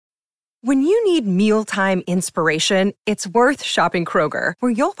When you need mealtime inspiration, it's worth shopping Kroger,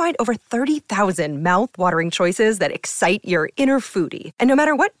 where you'll find over 30,000 mouth-watering choices that excite your inner foodie. And no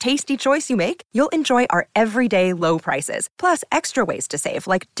matter what tasty choice you make, you'll enjoy our everyday low prices, plus extra ways to save,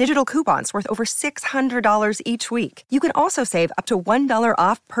 like digital coupons worth over $600 each week. You can also save up to $1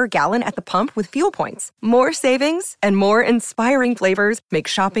 off per gallon at the pump with fuel points. More savings and more inspiring flavors make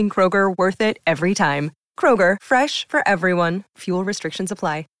shopping Kroger worth it every time. Kroger, fresh for everyone. Fuel restrictions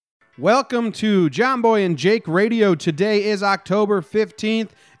apply. Welcome to John Boy and Jake Radio. Today is October 15th,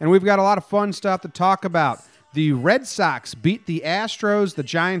 and we've got a lot of fun stuff to talk about. The Red Sox beat the Astros. The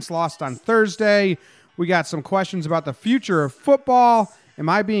Giants lost on Thursday. We got some questions about the future of football. Am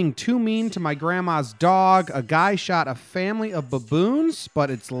I being too mean to my grandma's dog? A guy shot a family of baboons, but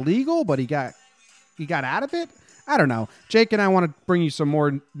it's legal, but he got out of it? I don't know. Jake and I want to bring you some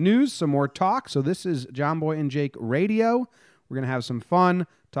more news, some more talk. So this is John Boy and Jake Radio. We're going to have some fun,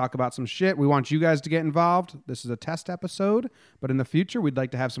 talk about some shit. We want you guys to get involved. This is a test episode, but in the future, we'd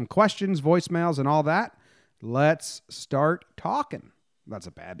like to have some questions, voicemails, and all that. Let's start talking. That's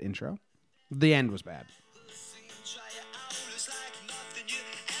a bad intro. The end was bad.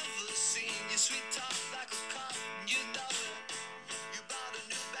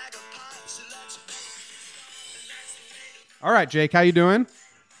 All right, Jake, how you doing?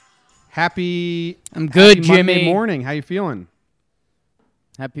 I'm good, happy Jimmy. Monday morning. How you feeling?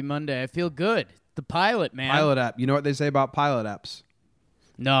 Happy Monday. I feel good. The pilot, man. Pilot app. You know what they say about pilot apps?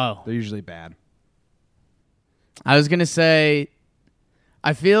 No. They're usually bad. I was going to say,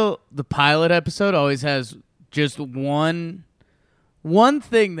 I feel the pilot episode always has just one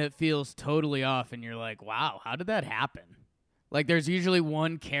thing that feels totally off, and you're like, wow, how did that happen? Like, there's usually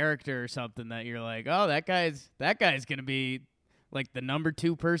one character or something that you're like, oh, that guy's going to be like the number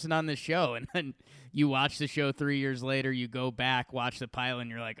 2 person on this show. And then you watch the show 3 years later, you go back, watch the pilot, and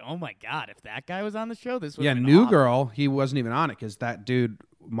you're like, oh my God, if that guy was on the show, this would have been New awful. Girl, he wasn't even on it because that dude,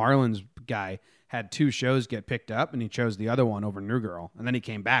 Marlon's guy, had 2 shows get picked up, and he chose the other one over New Girl. And then he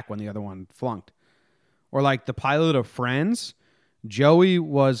came back when the other one flunked. Or like the pilot of Friends, Joey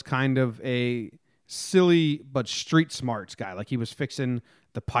was kind of a silly but street smarts guy. Like he was fixing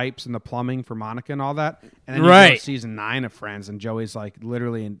the pipes and the plumbing for Monica and all that. And then you go to season 9 of Friends, and Joey's like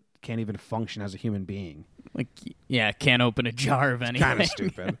literally can't even function as a human being. Like, yeah, can't open a jar of anything. Kind of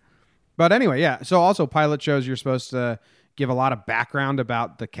stupid. But anyway, yeah. So also pilot shows, you're supposed to give a lot of background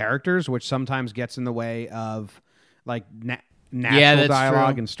about the characters, which sometimes gets in the way of like natural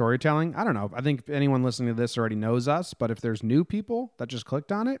dialogue and storytelling. I don't know. I think anyone listening to this already knows us, but if there's new people that just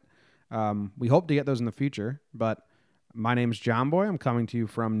clicked on it, we hope to get those in the future. But my name's John Boy. I'm coming to you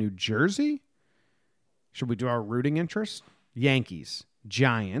from New Jersey. Should we do our rooting interest? Yankees,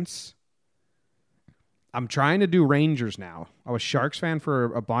 Giants. I'm trying to do Rangers now. I was Sharks fan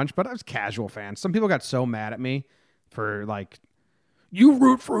for a bunch, but I was casual fan. Some people got so mad at me for like, you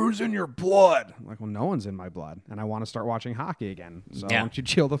root for who's in your blood. I'm like, well, no one's in my blood, and I want to start watching hockey again. So why don't you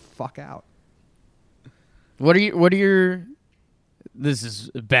chill the fuck out? What are your This is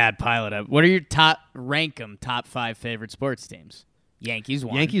a bad pilot up. What are your top 5 favorite sports teams? Yankees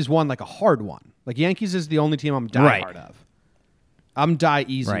won. Yankees won like a hard one. Like Yankees is the only team I'm die hard of. I'm die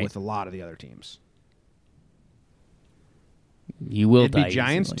easy with a lot of the other teams. You will It'd die be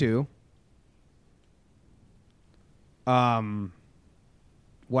Giants easily. too.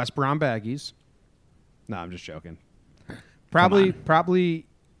 West Brom Baggies. No, I'm just joking. Probably,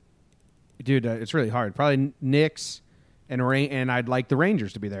 dude, it's really hard. Probably Knicks and I'd like the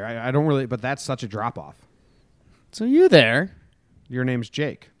Rangers to be there. I don't really, but that's such a drop off. So you there? Your name's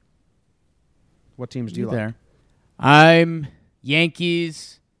Jake. What teams do you like? There. I'm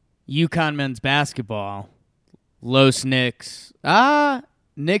Yankees, UConn men's basketball, Los Knicks.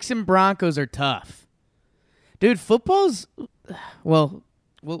 Knicks and Broncos are tough. Dude, football's, well,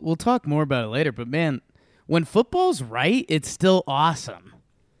 we'll talk more about it later, but man, when football's right, it's still awesome.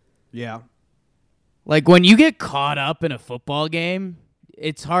 Yeah. Like when you get caught up in a football game,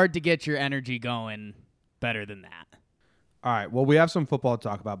 it's hard to get your energy going better than that. All right. Well, we have some football to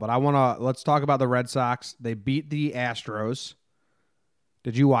talk about, but let's talk about the Red Sox. They beat the Astros.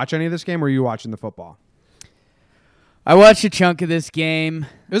 Did you watch any of this game, or were you watching the football? I watched a chunk of this game.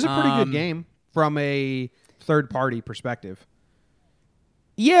 It was a pretty good game from a third-party perspective.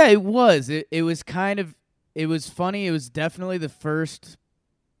 Yeah, it was. It was kind of, it was funny. It was definitely the first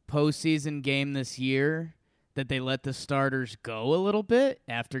postseason game this year that they let the starters go a little bit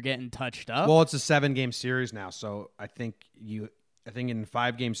after getting touched up. Well, it's a 7-game series now, so I think in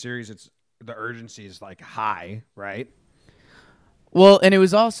 5-game series, the urgency is like high, right? Well, and it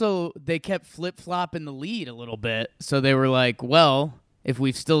was also, they kept flip-flopping the lead a little bit, so they were like, well, if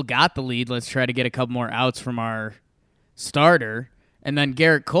we've still got the lead, let's try to get a couple more outs from our starter. And then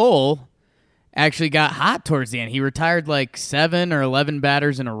Garrett Cole actually got hot towards the end. He retired like 7 or 11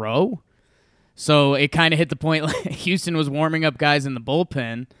 batters in a row. So it kind of hit the point like Houston was warming up guys in the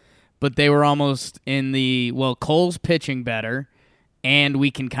bullpen, but they were almost in the, well, Cole's pitching better, and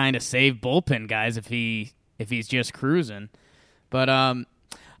we can kind of save bullpen guys if he's just cruising. But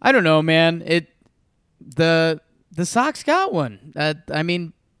I don't know, man. The Sox got one.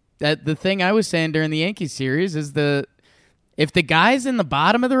 The thing I was saying during the Yankees series is if the guys in the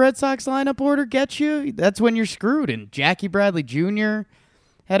bottom of the Red Sox lineup order get you, that's when you're screwed. And Jackie Bradley Jr.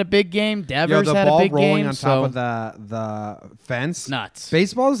 had a big game. Devers had a big game. The ball rolling on top of the fence. Nuts.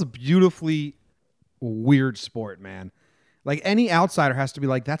 Baseball is a beautifully weird sport, man. Like, any outsider has to be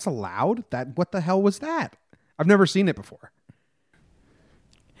like, that's allowed? What the hell was that? I've never seen it before.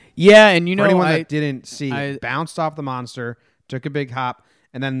 Yeah, and For anyone that didn't see, it bounced off the monster, took a big hop,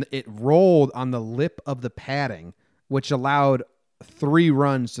 and then it rolled on the lip of the padding, which allowed 3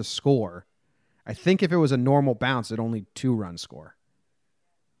 runs to score. I think if it was a normal bounce, it'd only 2-run score.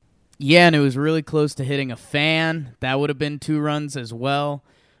 Yeah, and it was really close to hitting a fan. That would have been 2 runs as well.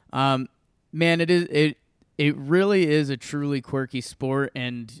 Man, it really is a truly quirky sport,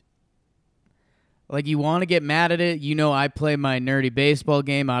 and like, you want to get mad at it. You know, I play my nerdy baseball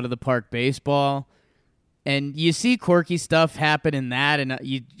game, Out of the Park Baseball, and you see quirky stuff happen in that, and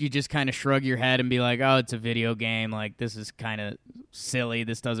you just kind of shrug your head and be like, oh, it's a video game. Like, this is kind of silly.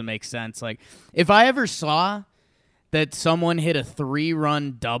 This doesn't make sense. Like, if I ever saw that someone hit a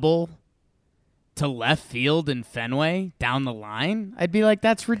 3-run double to left field in Fenway down the line, I'd be like,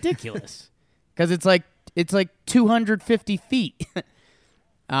 that's ridiculous. Because it's like 250 feet.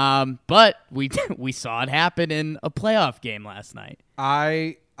 But we saw it happen in a playoff game last night.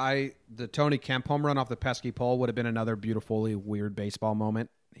 The Tony Kemp home run off the pesky pole would have been another beautifully weird baseball moment.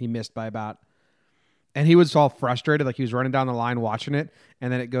 He missed by and he was all frustrated, like he was running down the line watching it,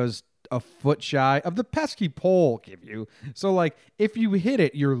 and then it goes a foot shy of the pesky pole. Give you so, like, if you hit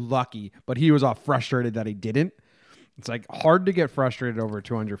it, you're lucky. But he was all frustrated that he didn't. It's like hard to get frustrated over a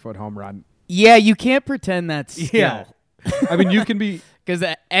 200-foot home run. Yeah, you can't pretend that's skill. Yeah. I mean, you can be because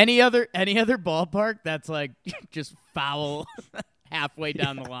any other ballpark, that's like just foul halfway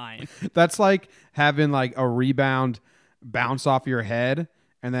down the line. That's like having like a rebound bounce off your head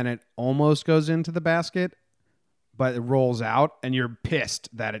and then it almost goes into the basket, but it rolls out and you're pissed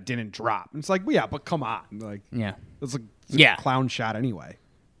that it didn't drop. It's like, well, yeah, but come on, like, yeah, it's a clown shot anyway.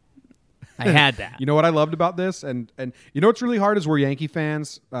 I had that. You know what I loved about this, and you know what's really hard is we're Yankee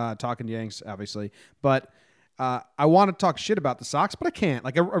fans, talking to Yanks, obviously, but. I want to talk shit about the Sox, but I can't.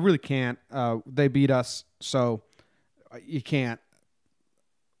 Like, I really can't. They beat us, so you can't.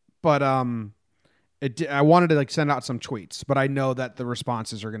 But I wanted to like send out some tweets, but I know that the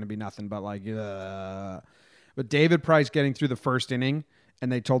responses are going to be nothing but like. But David Price getting through the first inning,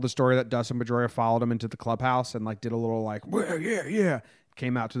 and they told the story that Dustin Pedroia followed him into the clubhouse and like did a little like, well, yeah.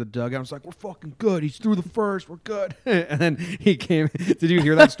 Came out to the dugout. I was like, we're fucking good. He's through the first. We're good. And then he came. Did you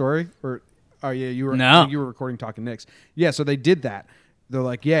hear that story? Oh, yeah, you were recording Talking Knicks. Yeah, so they did that. They're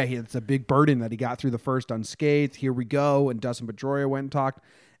like, yeah, it's a big burden that he got through the first unscathed. Here we go. And Dustin Pedroia went and talked.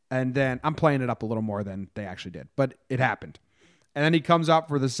 And then I'm playing it up a little more than they actually did. But it happened. And then he comes out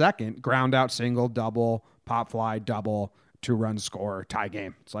for the second, ground out single, double, pop fly, double, 2-run score, tie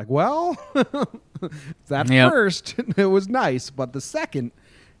game. It's like, well, that first, it was nice. But the second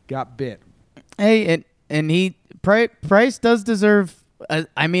got bit. Hey, and Price does deserve... a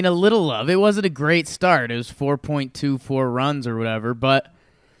little love. It wasn't a great start. It was 4.24 runs or whatever. But,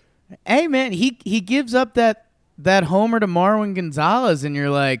 hey, man, he gives up that homer to Marwin Gonzalez, and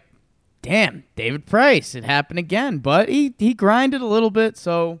you're like, damn, David Price, it happened again. But he grinded a little bit,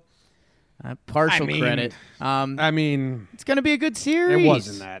 so partial credit. It's going to be a good series. It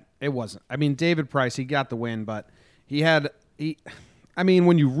wasn't that. It wasn't. I mean, David Price, he got the win, but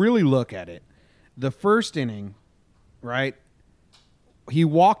when you really look at it, the first inning, right? He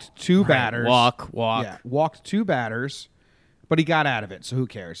walked 2 batters. Walk. Yeah, walked 2 batters, but he got out of it, so who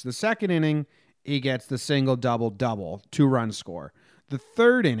cares? The second inning, he gets the single, double, 2-run score. The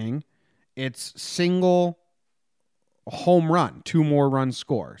third inning, it's single, home run, 2 more runs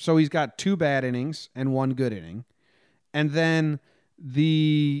score. So he's got 2 bad innings and 1 good inning. And then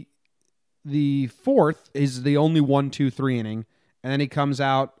the fourth is the only 1, 2, 3 inning, and then he comes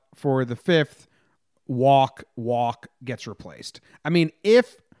out for the fifth, walk, gets replaced. I mean,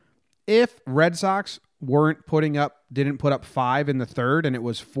 if Red Sox didn't put up 5 in the third and it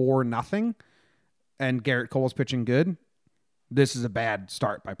was 4-0 and Garrett Cole's pitching good, this is a bad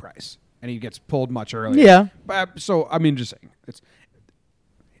start by Price. And he gets pulled much earlier. Yeah. So, just saying.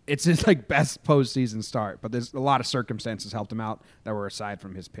 it's his like best postseason start, but there's a lot of circumstances helped him out that were aside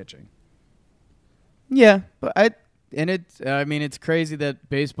from his pitching. Yeah, but it's crazy that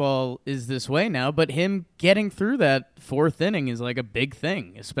baseball is this way now, but him getting through that fourth inning is like a big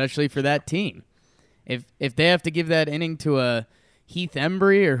thing, especially for that team. If they have to give that inning to a Heath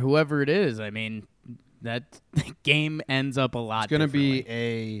Embry or whoever it is, I mean, that game ends up a lot. It's going to be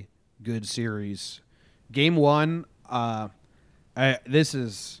a good series. Game 1, this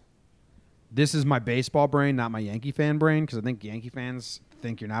is my baseball brain, not my Yankee fan brain, because I think Yankee fans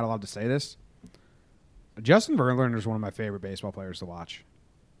think you're not allowed to say this. Justin Verlander is one of my favorite baseball players to watch.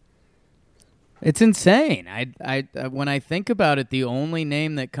 It's insane. I when I think about it, the only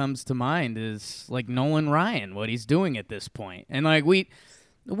name that comes to mind is like Nolan Ryan, what he's doing at this point. And like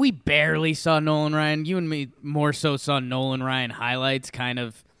we barely saw Nolan Ryan. You and me more so saw Nolan Ryan highlights. Kind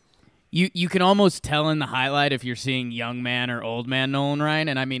of, you can almost tell in the highlight if you're seeing young man or old man Nolan Ryan.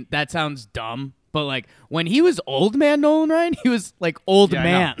 And I mean that sounds dumb, but like when he was old man Nolan Ryan, he was like old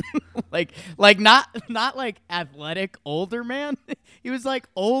man, like not like athletic older man. He was like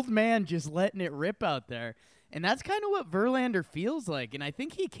old man, just letting it rip out there. And that's kind of what Verlander feels like. And I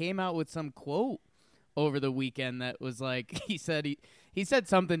think he came out with some quote over the weekend that was like, he said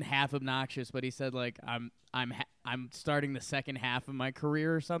something half obnoxious, but he said like, I'm starting the second half of my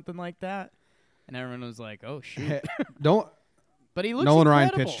career or something like that. And everyone was like, oh shoot. But he looks Nolan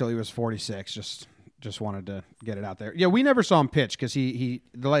incredible. Ryan pitched till he was 46. Just wanted to get it out there. Yeah, we never saw him pitch because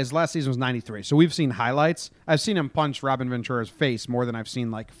his last season was 93. So we've seen highlights. I've seen him punch Robin Ventura's face more than I've seen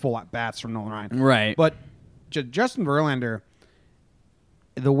like full at bats from Nolan Ryan. Right. But Justin Verlander,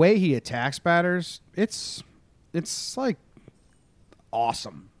 the way he attacks batters, it's like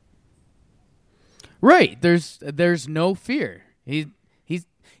awesome. Right. There's no fear.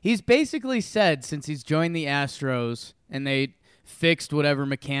 He's basically said since he's joined the Astros and they fixed whatever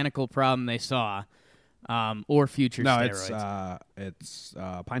mechanical problem they saw, or future steroids. It's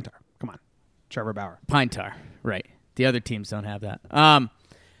Pine Tar. Come on, Trevor Bauer. Pine Tar, right. The other teams don't have that.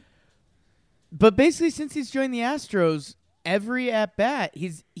 But basically, since he's joined the Astros, every at-bat,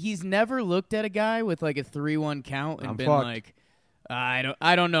 he's never looked at a guy with like a 3-1 count and been fucked. like,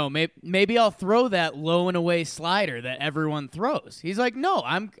 I don't know. Maybe I'll throw that low and away slider that everyone throws. He's like, no,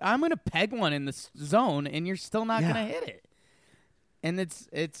 I'm gonna peg one in the zone, and you're still not gonna hit it. And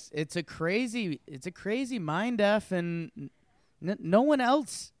it's a crazy mind f, and no one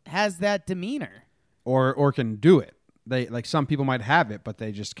else has that demeanor or can do it. They like some people might have it, but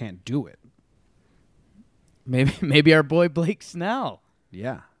they just can't do it. Maybe our boy Blake Snell.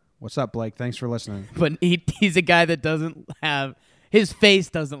 Yeah. What's up, Blake? Thanks for listening. But he's a guy that doesn't have his face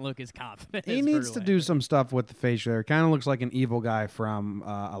doesn't look as confident. He needs to do some stuff with the facial hair. Kind of looks like an evil guy from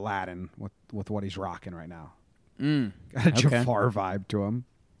Aladdin with what he's rocking right now. Got a Jafar vibe to him.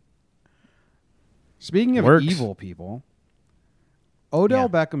 Speaking of evil people, Odell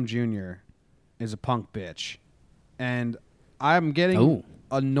Beckham Jr. is a punk bitch. And I'm getting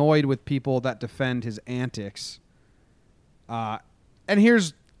annoyed with people that defend his antics. And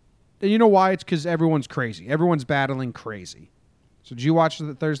you know why? It's because everyone's crazy. Everyone's battling crazy. So did you watch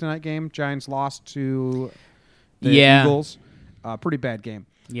the Thursday night game? Giants lost to the Eagles. Pretty bad game.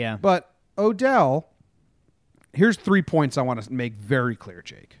 Yeah. But Odell... Here's 3 points I want to make very clear,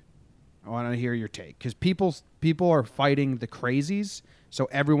 Jake. I want to hear your take because people are fighting the crazies, so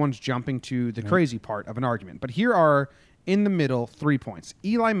everyone's jumping to the crazy part of an argument. But here are, in the middle, 3 points.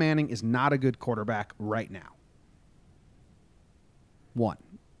 Eli Manning is not a good quarterback right now. 1.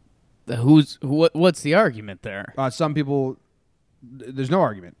 What's the argument there? Some people, there's no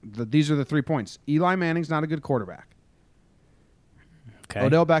argument. These are the 3 points. Eli Manning's not a good quarterback. Okay.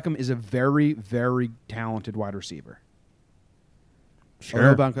 Odell Beckham is a very, very talented wide receiver. Sure.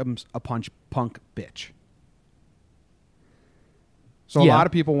 Odell Beckham's a punk bitch. So a lot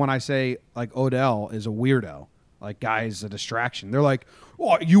of people, when I say like Odell is a weirdo, like guy's a distraction, they're like,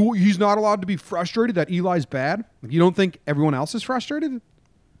 "Oh, he's not allowed to be frustrated that Eli's bad." Like, you don't think everyone else is frustrated?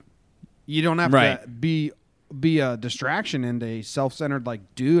 You don't have to be a distraction and a self-centered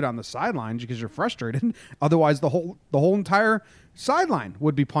like dude on the sidelines because you're frustrated. Otherwise, the whole entire sideline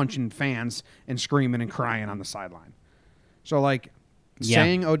would be punching fans and screaming and crying on the sideline. So like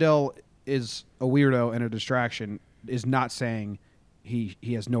saying Odell is a weirdo and a distraction is not saying he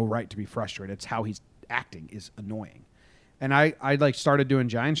has no right to be frustrated. It's how he's acting is annoying. And I like started doing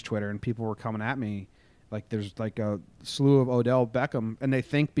Giants Twitter and people were coming at me like there's like a slew of Odell Beckham and they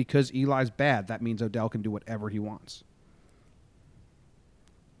think because Eli's bad that means Odell can do whatever he wants.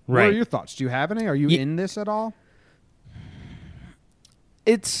 Right. What are your thoughts? Do you have any? Are you in this at all?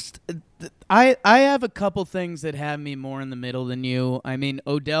 It's I have a couple things that have me more in the middle than you. I mean,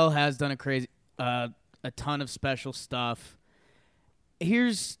 Odell has done a ton of special stuff.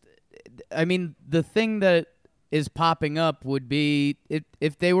 The thing that is popping up would be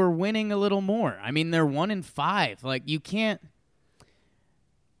if they were winning a little more. I mean, they're 1-5. Like, you can't.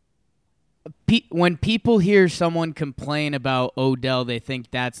 When people hear someone complain about Odell, they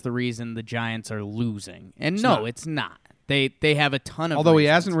think that's the reason the Giants are losing, and it's not. They have a ton of. Although reasons. he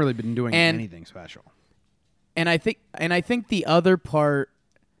hasn't really been doing anything special. And I think the other part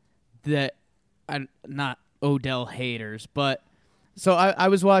that I'm not Odell haters, but so I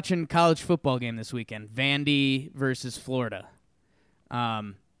was watching college football game this weekend, Vandy versus Florida,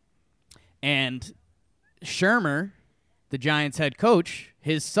 and Shermer, the Giants head coach,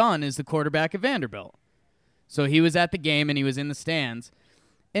 his son is the quarterback at Vanderbilt, so he was at the game and he was in the stands.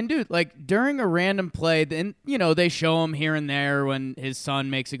 And, dude, like, during a random play, then, they show him here and there when his son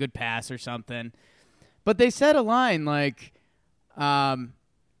makes a good pass or something. But they said a line like, we're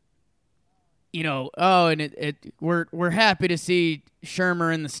happy to see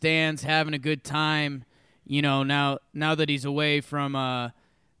Shermer in the stands having a good time, now that he's away from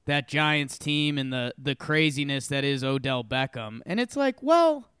that Giants team and the craziness that is Odell Beckham. And it's like,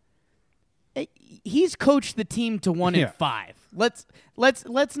 well, he's coached the team to 1-5.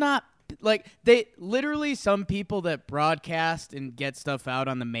 Let's not, like, they literally, some people that broadcast and get stuff out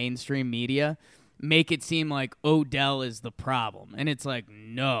on the mainstream media make it seem like Odell is the problem. And it's like,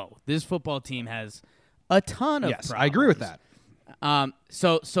 no, this football team has a ton of problems. I agree with that.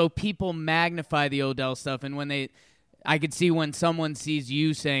 So people magnify the Odell stuff, and I could see when someone sees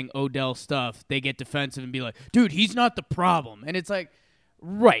you saying Odell stuff, they get defensive and be like, dude, he's not the problem. And it's like,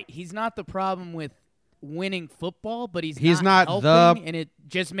 right, he's not the problem with winning football, but he's not helping, and it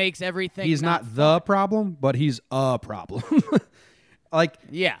just makes everything. He's not the problem, but he's a problem. Like,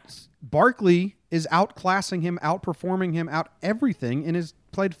 yeah, Barkley is outclassing him, outperforming him, out everything, and has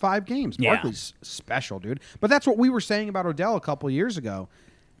played 5 games. Yeah. Barkley's special, dude. But that's what we were saying about Odell a couple years ago.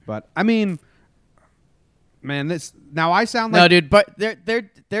 But I mean, man, I sound like no, dude. But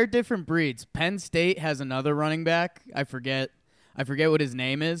they're different breeds. Penn State has another running back. I forget what his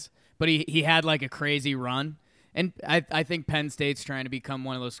name is. But he had like a crazy run. And I think Penn State's trying to become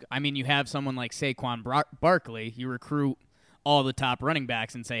one of those. I mean, you have someone like Saquon Barkley. You recruit all the top running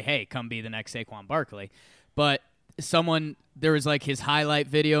backs and say, hey, come be the next Saquon Barkley. But there was like his highlight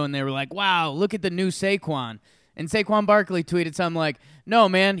video, and they were like, wow, look at the new Saquon. And Saquon Barkley tweeted something like, no,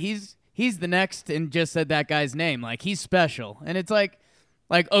 man, he's the next, and just said that guy's name. Like, he's special. And it's like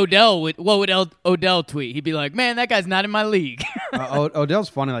Odell, what would Odell tweet? He'd be like, man, that guy's not in my league. Odell's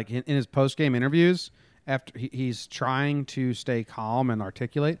funny. Like, in his post-game interviews, after he's trying to stay calm and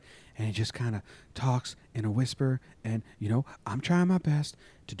articulate, and he just kind of talks in a whisper, and, I'm trying my best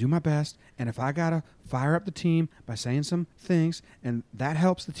to do my best, and if I got to fire up the team by saying some things, and that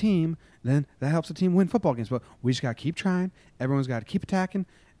helps the team, then that helps the team win football games. But we just got to keep trying. Everyone's got to keep attacking.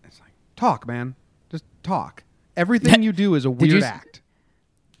 It's like, talk, man. Just talk. Everything you do is a weird act.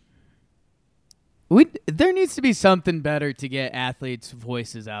 There needs to be something better to get athletes'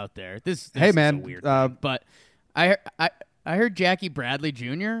 voices out there. This hey, man, is a weird thing. But I heard Jackie Bradley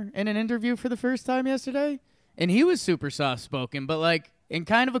Jr. in an interview for the first time yesterday, and he was super soft-spoken, but like in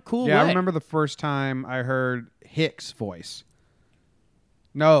kind of a cool way. Yeah, I remember the first time I heard Hicks' voice.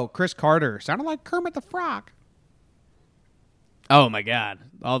 No, Chris Carter. Sounded like Kermit the Frog. Oh, my God.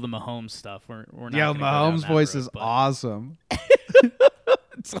 All the Mahomes stuff. We're not Yo, Mahomes' voice is awesome.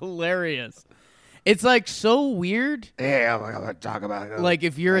 It's hilarious. It's like so weird. Yeah, I'm going to talk about it. Like,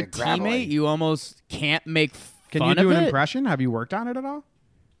 if you're a teammate, you almost can't make fun of it. Can you do an impression? Have you worked on it at all?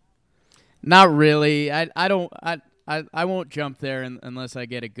 Not really. I won't jump there unless I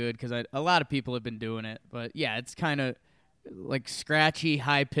get it good, because a lot of people have been doing it. But yeah, it's kind of like scratchy,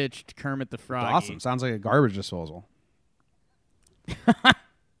 high pitched Kermit the Frog. Awesome. Sounds like a garbage disposal.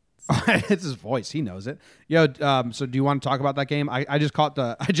 It's his voice. He knows it. Yo, so do you want to talk about that game? I just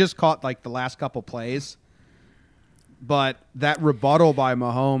caught like the last couple plays, but that rebuttal by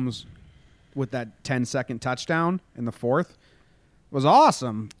Mahomes with that 10-second touchdown in the fourth was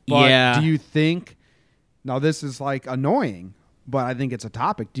awesome. But yeah. Do you think? Now this is like annoying, but I think it's a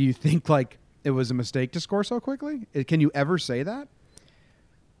topic. Do you think like it was a mistake to score so quickly? Can you ever say that?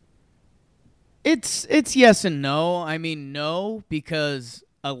 It's yes and no. I mean, no, because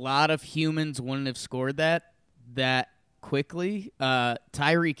a lot of humans wouldn't have scored that quickly.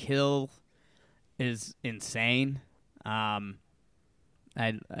 Tyreek Hill is insane.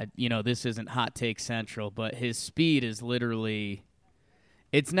 This isn't hot take central, but his speed is literally,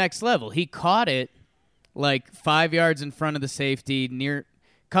 it's next level. He caught it like 5 yards in front of the safety, near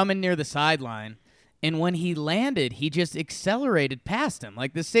coming near the sideline. And when he landed, he just accelerated past him.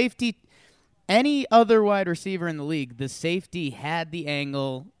 Like the safety, any other wide receiver in the league, the safety had the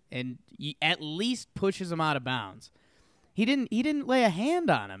angle and at least pushes him out of bounds. He didn't lay a hand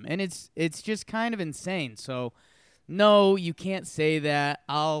on him, and it's just kind of insane. So, no, you can't say that.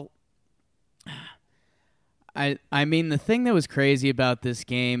 I mean, the thing that was crazy about this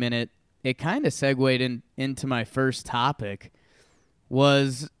game, and it kind of segued into my first topic,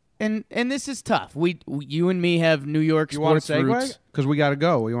 was, and this is tough. You and me have New York sports roots. You want to segue? Because we got to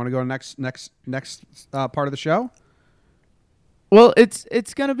go. You want to go to next part of the show? Well,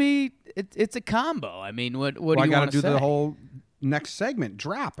 it's gonna be it's a combo. I mean, what do you want to say? I got to do the whole next segment.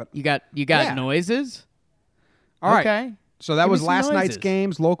 Drop it. You got noises. All right. Okay. So that was last night's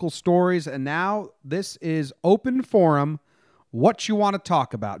games, local stories, and now this is open forum. What you want to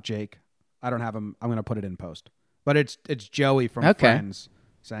talk about, Jake? I don't have them. I'm going to put it in post. But it's Joey from Friends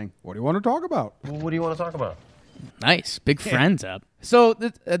saying, "What do you want to talk about?" What do you want to talk about? Nice, big Friends up. So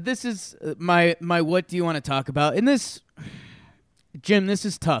this is my what do you want to talk about? And this, Jim, this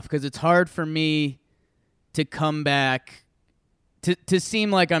is tough because it's hard for me to come back to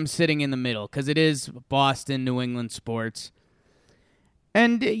seem like I'm sitting in the middle because it is Boston, New England sports.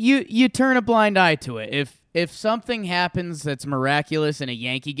 And you turn a blind eye to it. If something happens that's miraculous in a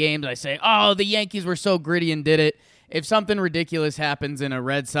Yankee game, I say, oh, the Yankees were so gritty and did it. If something ridiculous happens in a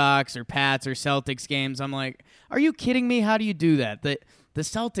Red Sox or Pats or Celtics games, I'm like, are you kidding me? How do you do that? The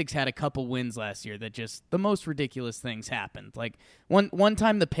Celtics had a couple wins last year that just the most ridiculous things happened. Like one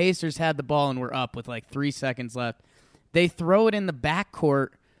time the Pacers had the ball and were up with like 3 seconds left. They throw it in the backcourt,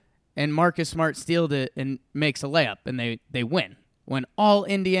 and Marcus Smart steals it and makes a layup, and they win. When all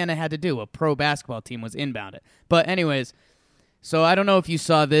Indiana had to do, a pro basketball team, was inbound it. But anyways, so I don't know if you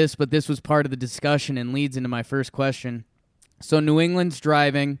saw this, but this was part of the discussion and leads into my first question. So New England's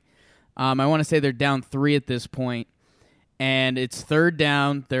driving. I want to say they're down 3 at this point, and it's third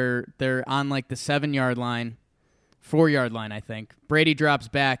down. They're on like the 7-yard line, 4-yard line, I think. Brady drops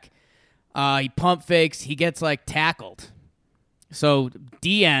back. He pump fakes. He gets, like, tackled. So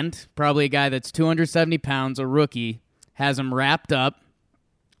D-end, probably a guy that's 270 pounds, a rookie, has him wrapped up.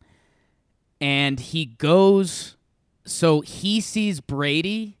 And he goes, so he sees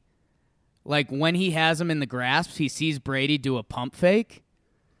Brady, like, when he has him in the grasp, he sees Brady do a pump fake.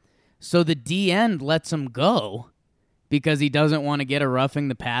 So the D-end lets him go because he doesn't want to get a roughing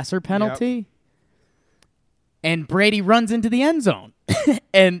the passer penalty. Yep. And Brady runs into the end zone.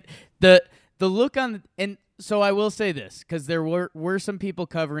 And the look on and so I will say this because there were some people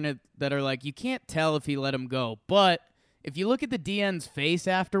covering it that are like, you can't tell if he let him go, but if you look at the DN's face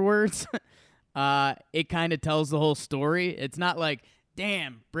afterwards, it kind of tells the whole story. It's not like,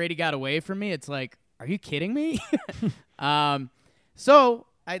 damn, Brady got away from me. It's like, are you kidding me? So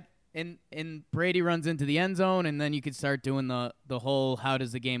Brady runs into the end zone, and then you could start doing the whole how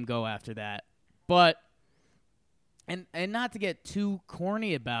does the game go after that, but. And not to get too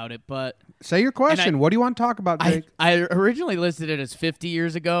corny about it, but... Say your question. What do you want to talk about, Jake? I originally listed it as 50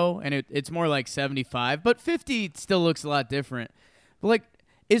 years ago, and it's more like 75, but 50 still looks a lot different. But, like,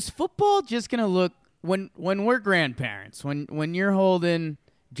 is football just going to look... When we're grandparents, when you're holding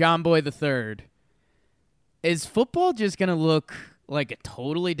John Boy III, is football just going to look like a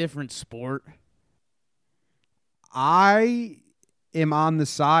totally different sport? I am on the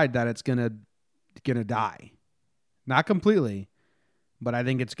side that it's gonna die. Not completely, but I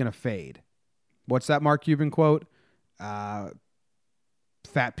think it's going to fade. What's that Mark Cuban quote? Fat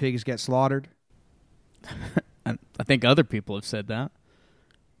pigs get slaughtered. I think other people have said that.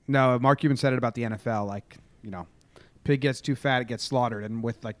 No, Mark Cuban said it about the NFL. Like, pig gets too fat, it gets slaughtered. And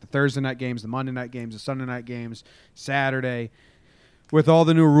with like the Thursday night games, the Monday night games, the Sunday night games, Saturday, with all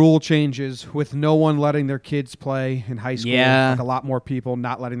the new rule changes, with no one letting their kids play in high school, like a lot more people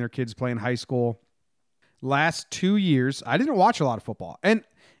not letting their kids play in high school. Last 2 years, I didn't watch a lot of football. And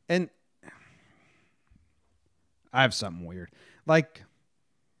I have something weird. Like,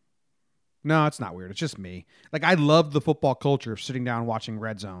 no, it's not weird. It's just me. Like, I loved the football culture of sitting down watching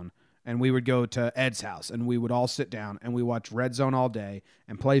Red Zone. And we would go to Ed's house, and we would all sit down, and we watch Red Zone all day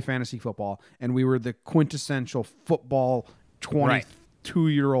and play fantasy football. And we were the quintessential football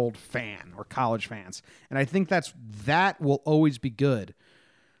 22-year-old fan or college fans. And I think that will always be good.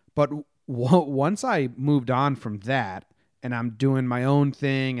 But once I moved on from that, and I'm doing my own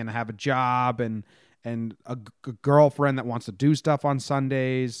thing, and I have a job and a girlfriend that wants to do stuff on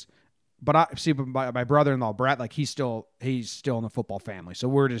Sundays, but I see my brother-in-law Brett, like he's still in the football family, so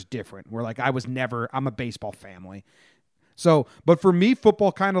we're just different. We're like I'm a baseball family. So, but for me,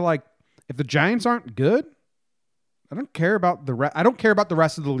 football kind of like if the Giants aren't good, I don't care about the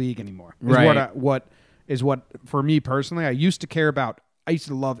rest of the league anymore. Is Right. what for me personally. I used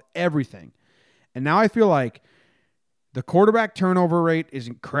to love everything, and now I feel like the quarterback turnover rate is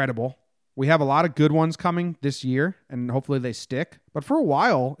incredible. We have a lot of good ones coming this year, and hopefully they stick. But for a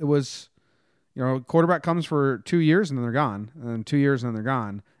while, it was, quarterback comes for 2 years and then they're gone, and then 2 years and then they're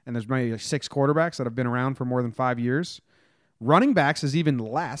gone. And there's maybe 6 quarterbacks that have been around for more than 5 years. Running backs is even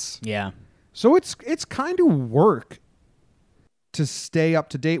less. Yeah. So it's kind of work to stay up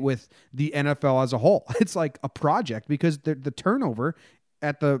to date with the NFL as a whole. It's like a project because the turnover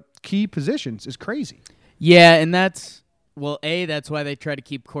at the key positions is crazy. Yeah, and that's why they try to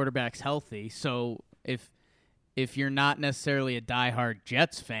keep quarterbacks healthy. So if you're not necessarily a diehard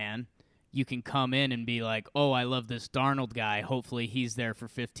Jets fan, you can come in and be like, oh, I love this Darnold guy. Hopefully he's there for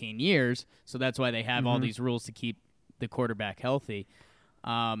 15 years. So that's why they have all these rules to keep the quarterback healthy.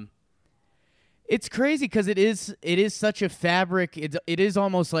 It's crazy because it is such a fabric. It is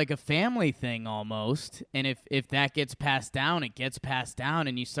almost like a family thing almost. And if that gets passed down, it gets passed down.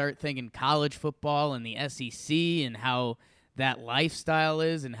 And you start thinking college football and the SEC and how that lifestyle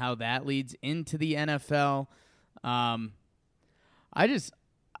is and how that leads into the NFL. I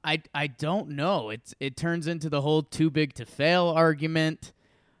don't know. It turns into the whole too big to fail argument.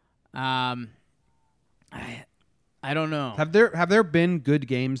 I don't know. Have there been good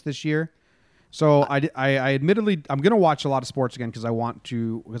games this year? So I admittedly I'm gonna watch a lot of sports again because I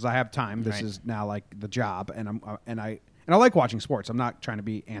have time. This is now like the job, and I like watching sports. I'm not trying to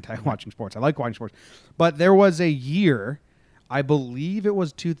be anti-watching sports. I like watching sports, but there was a year, I believe it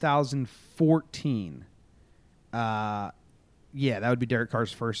was 2014. Yeah, that would be Derek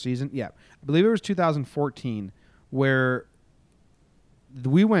Carr's first season. Yeah, I believe it was 2014 where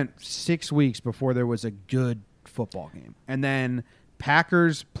we went 6 weeks before there was a good football game, and then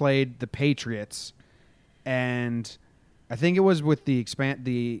Packers played the Patriots, and I think it was with the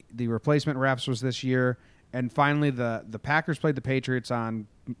replacement refs was this year, and finally the Packers played the Patriots on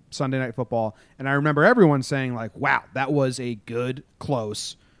Sunday Night Football, and I remember everyone saying like, wow, that was a good,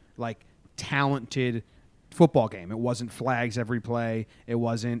 close, like talented football game. It wasn't flags every play. It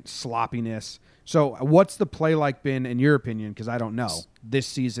wasn't sloppiness. So what's the play like been in your opinion? Because I don't know this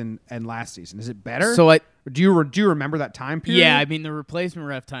season and last season. Is it better? So do you remember that time period? Yeah, I mean the replacement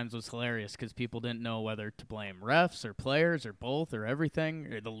ref times was hilarious because people didn't know whether to blame refs or players or both or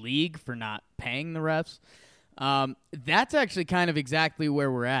everything or the league for not paying the refs. That's actually kind of exactly where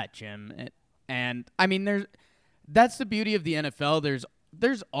we're at, Jim. And I mean that's the beauty of the NFL.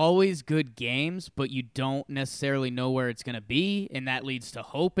 There's always good games, but you don't necessarily know where it's going to be, and that leads to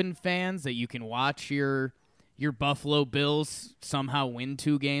hope in fans that you can watch your Buffalo Bills somehow win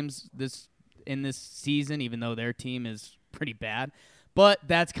 2 games in this season, even though their team is pretty bad. But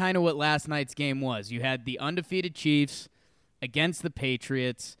that's kind of what last night's game was. You had the undefeated Chiefs against the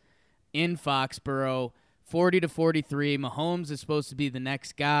Patriots in Foxborough, 40-43. Mahomes is supposed to be the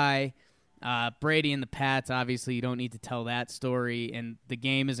next guy. Brady and the Pats, obviously, you don't need to tell that story, and the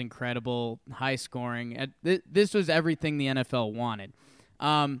game is incredible, high scoring. This was everything the NFL wanted.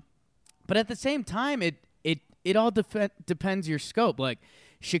 But at the same time, it all depends your scope. Like,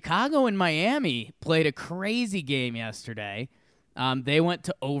 Chicago and Miami played a crazy game yesterday. They went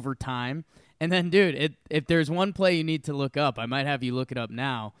to overtime. And then, dude, if there's one play you need to look up, I might have you look it up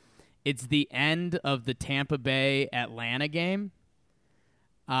now. It's the end of the Tampa Bay-Atlanta game.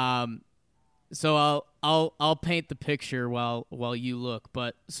 So I'll paint the picture while you look.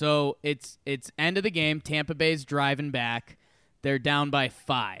 But so it's end of the game. Tampa Bay's driving back. They're down by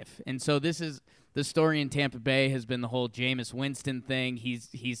 5. And so this is the story in Tampa Bay has been the whole Jameis Winston thing.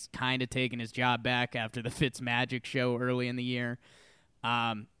 He's kind of taken his job back after the Fitzmagic show early in the year.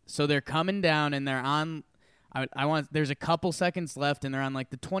 So they're coming down and they're on there's a couple seconds left and they're on like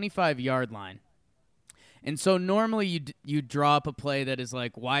the 25-yard line. And so normally you draw up a play that is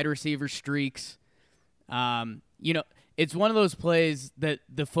like wide receiver streaks. It's one of those plays that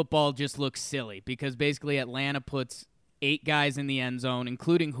the football just looks silly because basically Atlanta puts 8 guys in the end zone,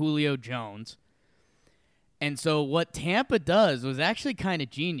 including Julio Jones. And so what Tampa does was actually kind of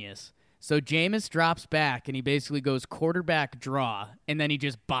genius. So Jameis drops back and he basically goes quarterback draw, and then he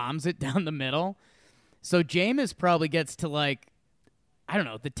just bombs it down the middle. So Jameis probably gets to the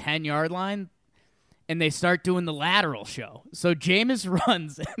 10-yard line. And they start doing the lateral show. So Jameis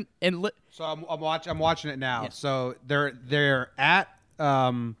runs So I'm watching it now. Yeah. So they're at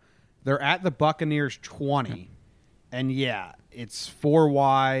the Buccaneers 20, and yeah, it's 4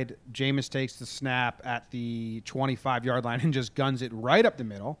 wide. Jameis takes the snap at the 25-yard line and just guns it right up the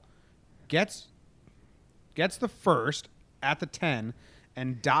middle. Gets the first at the 10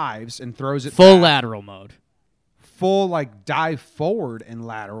 and dives and throws it full back. lateral mode. full like dive forward in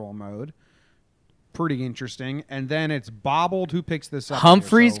lateral mode. Pretty interesting. And then it's bobbled. Who picks this up?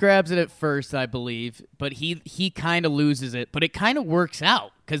 Humphreys grabs it at first, I believe, but he kind of loses it. But it kind of works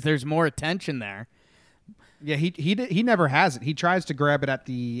out because there's more attention there. Yeah, he never has it. He tries to grab it at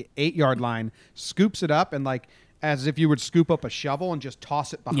the 8-yard line, scoops it up, and like as if you would scoop up a shovel and just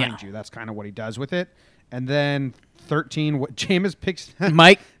toss it behind you. That's kind of what he does with it. And then 13, Jameis picks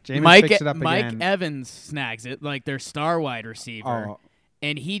Mike picks it up Mike again. Evans snags it, like their star wide receiver. Oh.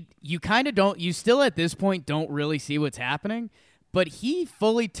 And you kind of don't, you still at this point don't really see what's happening, but he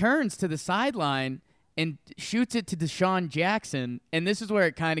fully turns to the sideline and shoots it to Deshaun Jackson. And this is where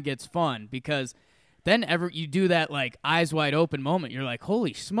it kind of gets fun because then you do that like eyes wide open moment. You're like,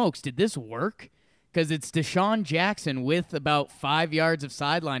 holy smokes, did this work? Because it's Deshaun Jackson with about 5 yards of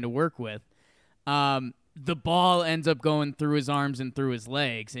sideline to work with. The ball ends up going through his arms and through his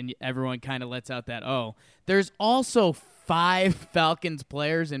legs, and everyone kind of lets out that, oh. There's also 5 Falcons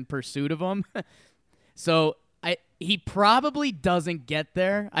players in pursuit of him. So he probably doesn't get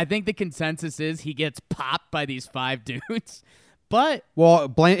there. I think the consensus is he gets popped by these 5 dudes. But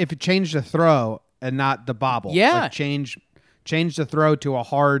if it changed the throw and not the bobble. Yeah. Like change the throw to a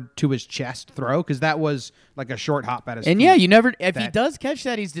hard to his chest throw because that was like a short hop at his feet. And yeah, you never if he does catch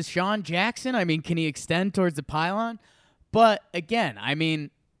that, he's Deshaun Jackson. I mean, can he extend towards the pylon? But again, I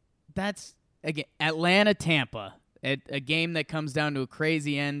mean, that's Atlanta Tampa, a game that comes down to a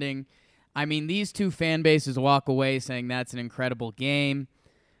crazy ending. I mean, these two fan bases walk away saying that's an incredible game.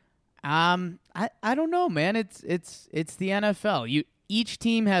 I don't know, man. It's the NFL. Each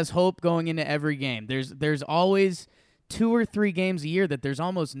team has hope going into every game. There's always 2 or 3 games a year that there's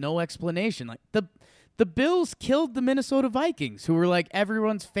almost no explanation. Like the Bills killed the Minnesota Vikings, who were like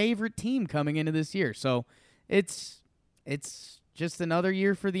everyone's favorite team coming into this year. So it's just another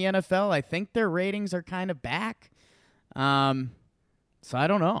year for the NFL. I think their ratings are kind of back. So I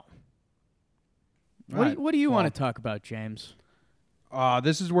don't know. What do you want to talk about, James?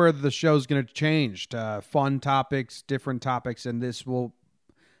 This is where the show's going to change to fun topics, different topics, and it's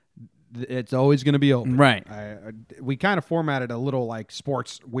always going to be open. Right. We kind of formatted a little like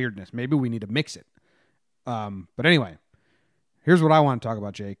sports weirdness. Maybe we need to mix it. But anyway, here's what I want to talk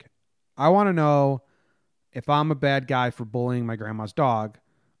about, Jake. I want to know if I'm a bad guy for bullying my grandma's dog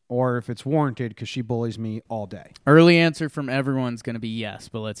or if it's warranted because she bullies me all day. Early answer from everyone's going to be yes,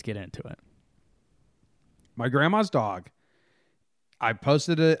 but let's get into it. My grandma's dog, I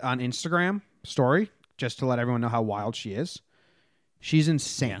posted it on Instagram story just to let everyone know how wild she is. She's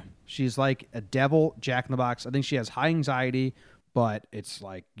insane. Yeah. She's like a devil jack-in-the-box. I think she has high anxiety, but it's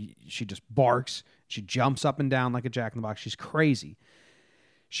like she just barks. She jumps up and down like a jack-in-the-box. She's crazy.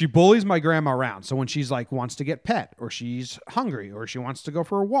 She bullies my grandma around. So when she's like wants to get pet or she's hungry or she wants to go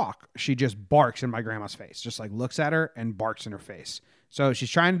for a walk, she just barks in my grandma's face. Just like looks at her and barks in her face. So she's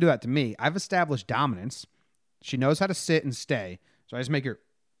trying to do that to me. I've established dominance. She knows how to sit and stay. So I just make her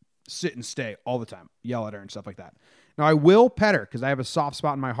sit and stay all the time, yell at her and stuff like that. Now I will pet her because I have a soft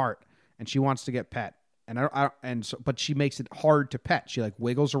spot in my heart, and she wants to get pet. But she makes it hard to pet. She like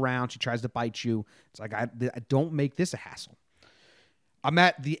wiggles around. She tries to bite you. It's like I don't make this a hassle. I'm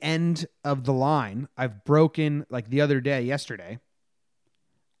at the end of the line. I've broken like the other day, yesterday.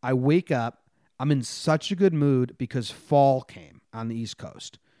 I wake up. I'm in such a good mood because fall came on the East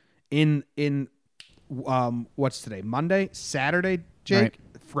Coast. What's today? Monday, Saturday, Jake. Right.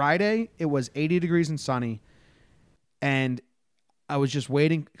 Friday, it was 80 degrees and sunny. And I was just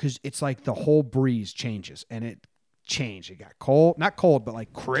waiting because it's like the whole breeze changes, and it changed. It got cold, not cold, but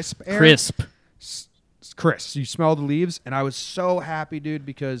like crisp air. Crisp. You smell the leaves, and I was so happy, dude,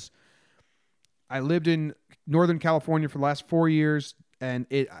 because I lived in Northern California for the last 4 years, and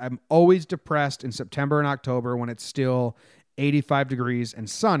I'm always depressed in September and October when it's still 85 degrees and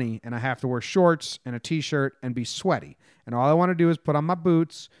sunny, and I have to wear shorts and a t-shirt and be sweaty. And all I want to do is put on my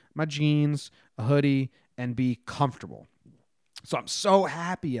boots, my jeans, a hoodie, and be comfortable. So I'm so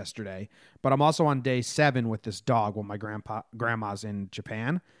happy yesterday, but I'm also on day 7 with this dog while my grandma's in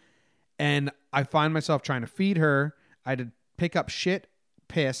Japan. And I find myself trying to feed her. I had to pick up shit,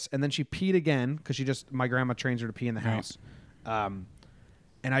 piss, and then she peed again because my grandma trains her to pee in the house. And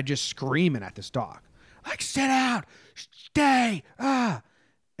I just screaming at this dog. Like, sit down, stay,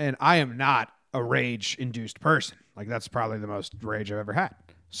 And I am not a rage-induced person. Like, that's probably the most rage I've ever had.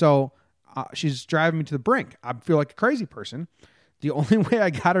 So she's driving me to the brink. I feel like a crazy person. The only way I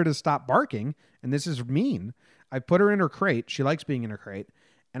got her to stop barking, and this is mean, I put her in her crate. She likes being in her crate.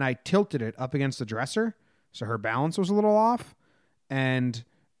 And I tilted it up against the dresser, so her balance was a little off. And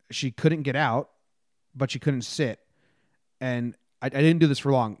she couldn't get out, but she couldn't sit. And I didn't do this for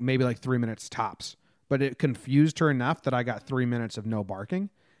long, maybe like 3 minutes tops. but it confused her enough that I got 3 minutes of no barking.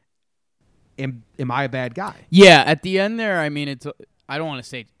 Am I a bad guy? Yeah, at the end there, I mean, I don't want to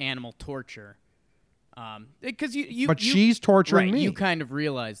say animal torture, because she's torturing me. You kind of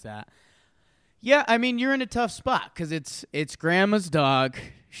realize that. Yeah, I mean, you're in a tough spot because it's grandma's dog.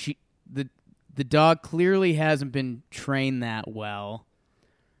 The dog clearly hasn't been trained that well.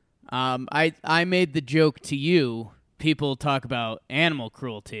 I made the joke to you. People talk about animal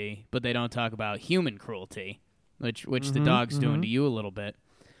cruelty, but they don't talk about human cruelty, which the dog's doing to you a little bit.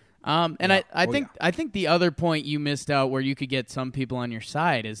 I think the other point you missed out where you could get some people on your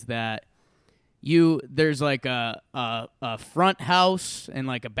side is that there's like a front house and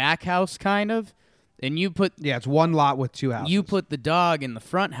like a back house kind of, and it's one lot with two houses. You put the dog in the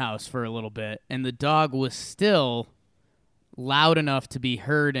front house for a little bit, and the dog was still loud enough to be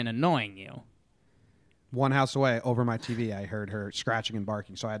heard and annoying you. One house away, over my TV, I heard her scratching and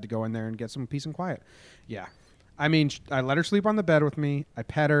barking, so I had to go in there and get some peace and quiet. Yeah. I mean, I let her sleep on the bed with me. I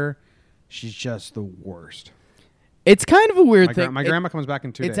pet her. She's just the worst. It's kind of a weird thing. My grandma comes back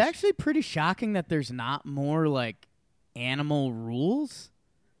in 2 days. It's actually pretty shocking that there's not more, like, animal rules.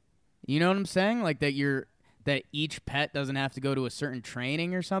 You know what I'm saying? Like, that each pet doesn't have to go to a certain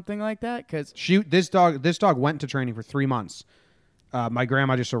training or something like that? Because this dog went to training for 3 months. My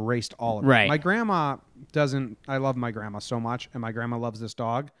grandma just erased all of it. Right. My grandma doesn't. I love my grandma so much, and my grandma loves this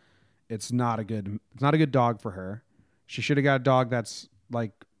dog. It's not a good dog for her. She should have got a dog that's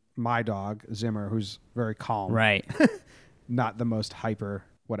like my dog, Zimmer, who's very calm. Right. Not the most hyper,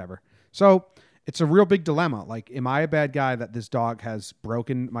 whatever. So it's a real big dilemma. Like, am I a bad guy that this dog has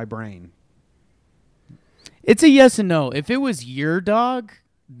broken my brain? It's a yes and no. If it was your dog,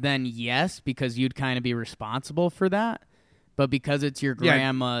 then yes, because you'd kind of be responsible for that. But because it's your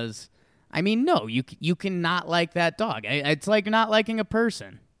grandma's, I mean, no, you cannot like that dog. It's like not liking a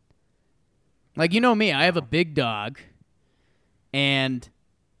person. Like, you know me, I have a big dog, and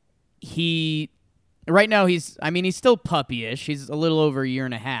right now he's still puppyish. He's a little over a year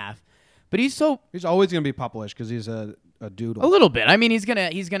and a half, but he's always going to be puppyish because he's a doodle. A little bit. I mean, he's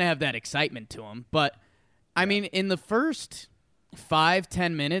gonna have that excitement to him, but I mean, in the first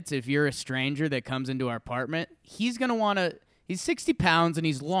 5-10 minutes, if you're a stranger that comes into our apartment, he's going to want to, he's 60 pounds and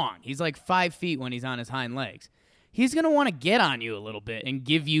he's long. He's like 5 feet when he's on his hind legs. He's going to want to get on you a little bit and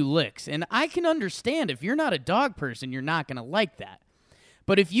give you licks. And I can understand if you're not a dog person, you're not going to like that.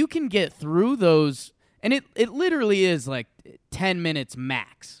 But if you can get through those, and it literally is like 10 minutes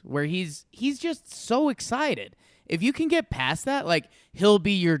max, where he's just so excited. If you can get past that, like, he'll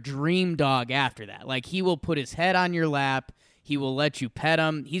be your dream dog after that. Like, he will put his head on your lap. He will let you pet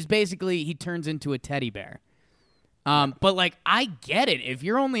him. He turns into a teddy bear. But, like, I get it. If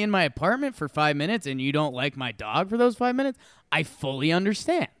you're only in my apartment for 5 minutes and you don't like my dog for those 5 minutes, I fully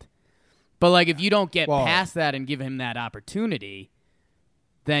understand. But, like, if you don't get past that and give him that opportunity,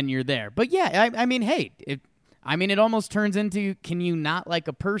 then you're there. But, yeah, I mean, hey, it almost turns into, can you not like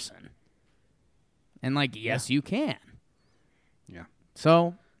a person? And, like, yes, you can. Yeah. So.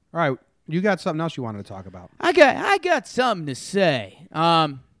 All right. You got something else you wanted to talk about? I got something to say.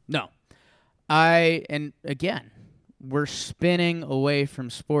 No. And again, we're spinning away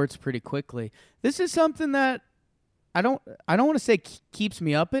from sports pretty quickly. This is something that I don't want to say keeps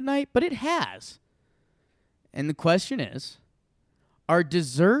me up at night, but it has. And the question is, are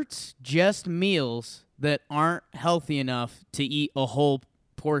desserts just meals that aren't healthy enough to eat a whole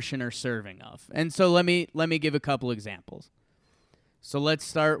portion or serving of? And so let me give a couple examples. So let's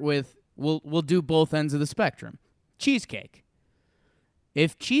start with, we'll do both ends of the spectrum. Cheesecake.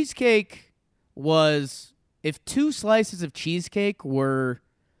 If 2 slices of cheesecake were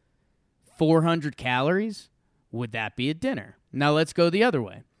 400 calories, would that be a dinner? Now let's go the other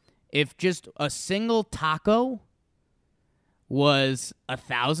way. If just a single taco was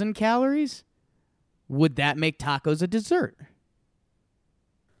 1,000 calories, would that make tacos a dessert?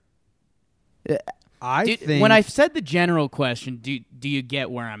 When I said the general question, do you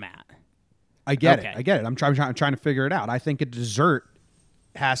get where I'm at? I get it. I'm trying to figure it out. I think a dessert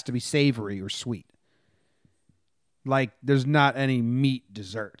has to be savory or sweet. Like, there's not any meat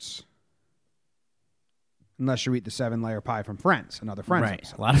desserts. Unless you eat the 7-layer pie from Friends, another Friends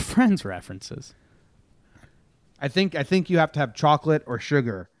episode. A lot of Friends references. I think you have to have chocolate or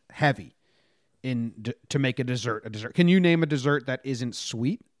sugar heavy to make a dessert a dessert. Can you name a dessert that isn't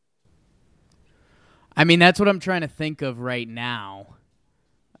sweet? I mean, that's what I'm trying to think of right now.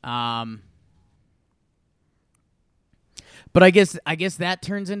 But I guess that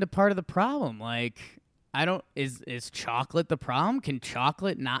turns into part of the problem. Like, is chocolate the problem? Can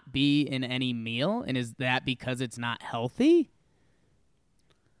chocolate not be in any meal? And is that because it's not healthy?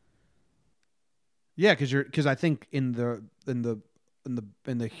 Yeah, because I think in the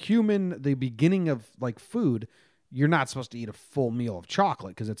beginning of like food, you're not supposed to eat a full meal of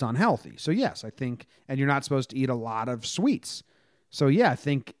chocolate because it's unhealthy. So yes, I think, and you're not supposed to eat a lot of sweets. So yeah, I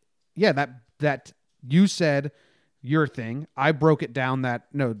think that you said your thing. I broke it down that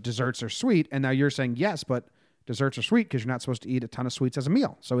no, desserts are sweet, and now you're saying yes, but desserts are sweet because you're not supposed to eat a ton of sweets as a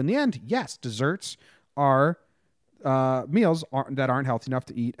meal. So in the end, yes, desserts are meals that aren't healthy enough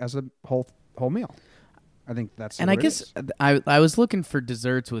to eat as a whole meal. I think that's and I guess I was looking for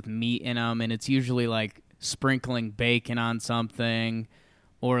desserts with meat in them, and it's usually like sprinkling bacon on something,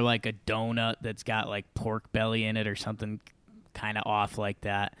 or like a donut that's got like pork belly in it or something kind of off like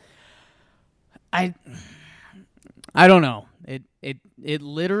that. I don't know. It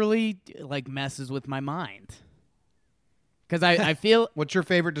literally like messes with my mind because I feel. What's your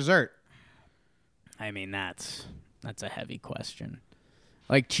favorite dessert? I mean that's a heavy question.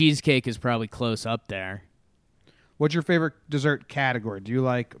 Like cheesecake is probably close up there. What's your favorite dessert category? Do you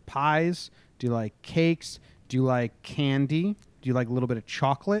like pies? Do you like cakes? Do you like candy? Do you like a little bit of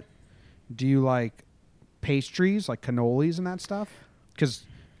chocolate? Do you like pastries, like cannolis and that stuff? Because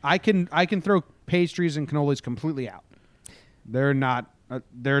I can throw pastries and cannolis completely out. They're not.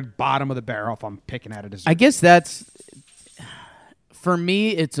 They're bottom of the barrel if I'm picking at a dessert. I guess that's for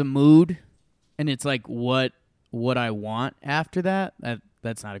me. It's a mood, and it's like what I want after that.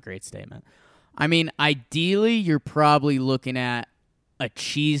 That's not a great statement. I mean, ideally, you're probably looking at a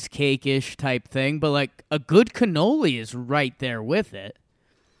cheesecake-ish type thing, but like a good cannoli is right there with it.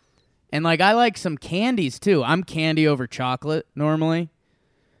 And like I like some candies too. I'm candy over chocolate normally.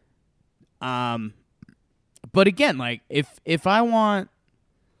 But again, like if I want,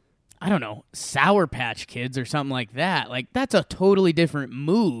 I don't know, Sour Patch Kids or something like that, like that's a totally different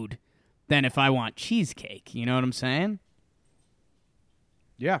mood than if I want cheesecake. You know what I'm saying?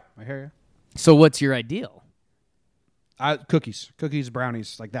 Yeah, I hear you. So what's your ideal? Cookies,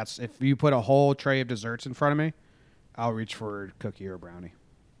 brownies. Like that's if you put a whole tray of desserts in front of me, I'll reach for a cookie or a brownie.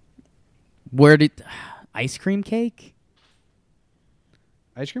 Ice cream cake?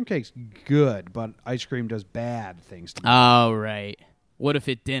 Ice cream cake's good, but ice cream does bad things to me. Oh, right. What if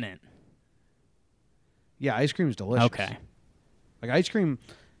it didn't? Yeah, ice cream is delicious. Okay. Like ice cream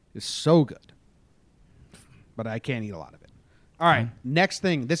is so good, but I can't eat a lot of it. All right, next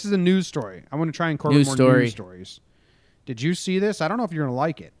thing. This is a news story. I want to try and incorporate more news stories. Did you see this? I don't know if you're going to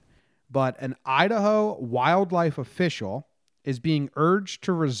like it, but an Idaho wildlife official is being urged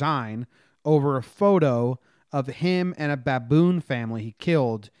to resign over a photo of him and a baboon family he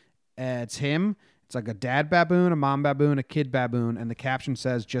killed. It's him. It's like a dad baboon, a mom baboon, a kid baboon, and the caption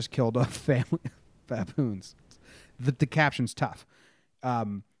says, "Just killed a family of baboons." The caption's tough.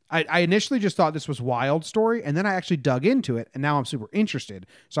 I initially just thought this was wild story, and then I actually dug into it, and now I'm super interested.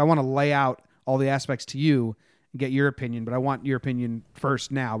 So I want to lay out all the aspects to you and get your opinion, but I want your opinion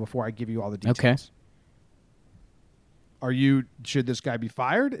first now before I give you all the details. Okay. Should this guy be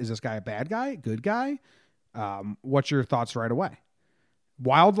fired? Is this guy a bad guy? Good guy? What's your thoughts right away?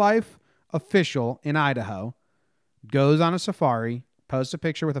 Wildlife official in Idaho goes on a safari, posts a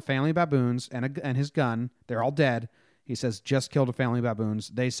picture with a family of baboons and his gun. They're all dead. He says, "Just killed a family of baboons."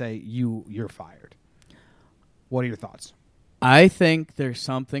 They say, you're fired. What are your thoughts? I think there's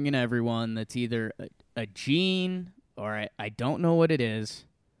something in everyone that's either a gene or I don't know what it is.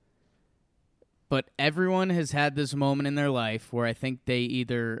 But everyone has had this moment in their life where I think they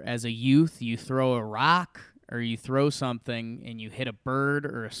either, as a youth, you throw a rock or you throw something and you hit a bird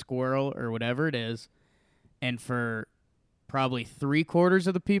or a squirrel or whatever it is. And for probably 3/4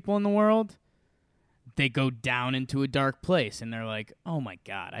 of the people in the world, they go down into a dark place and they're like, "Oh my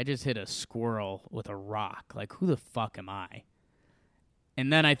God, I just hit a squirrel with a rock. Like, who the fuck am I?"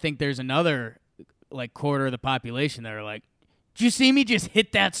 And then I think there's another like 1/4 of the population that are like, "Did you see me just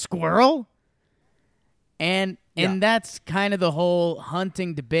hit that squirrel?" And that's kind of the whole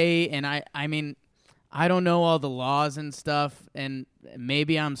hunting debate. And I mean, I don't know all the laws and stuff, and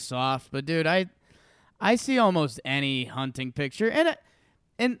maybe I'm soft, but dude, I see almost any hunting picture,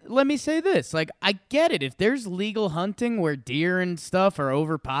 and let me say this, like, I get it. If there's legal hunting where deer and stuff are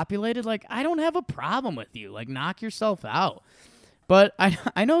overpopulated, like, I don't have a problem with you. Like, knock yourself out. But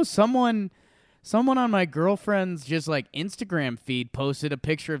I know someone on my girlfriend's just, like, Instagram feed posted a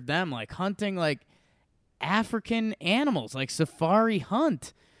picture of them, like, hunting, like, African animals, like safari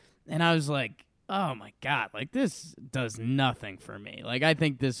hunt. And I was like, oh, my God, like, this does nothing for me. Like, I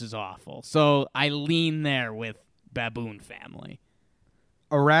think this is awful. So I lean there with baboon family.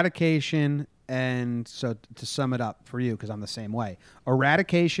 Eradication, and so to sum it up for you, because I'm the same way.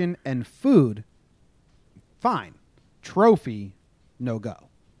 Eradication and food, fine. Trophy, no go.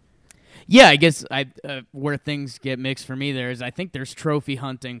 Yeah, I guess where things get mixed for me there is I think there's trophy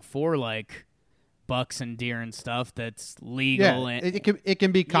hunting for like bucks and deer and stuff that's legal. Yeah, and it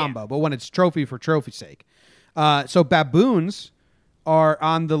can be combo, but when it's trophy for trophy's sake. So baboons are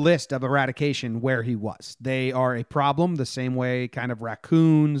on the list of eradication where he was. They are a problem the same way kind of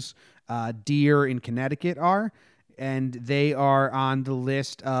raccoons, deer in Connecticut are, and they are on the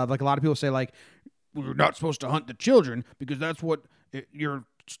list of, like, a lot of people say, like, we're not supposed to hunt the children because that's what your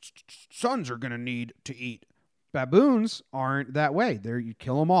sons are going to need to eat. Baboons aren't that way. You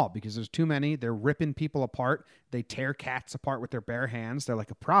kill them all because there's too many. They're ripping people apart. They tear cats apart with their bare hands. They're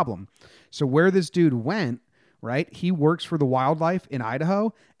like a problem. So where this dude went, right, he works for the wildlife in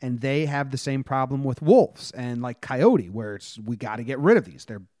Idaho, and they have the same problem with wolves and like coyote, where we got to get rid of these.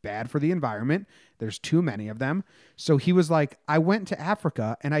 They're bad for the environment. There's too many of them. So he was like, I went to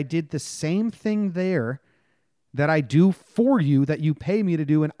Africa and I did the same thing there that I do for you that you pay me to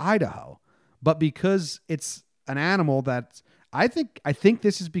do in Idaho. But because it's an animal that I think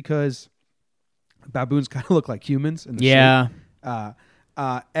this is because baboons kind of look like humans in the shape.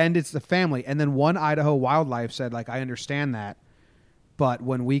 And it's the family. And then one Idaho wildlife said, like, I understand that, but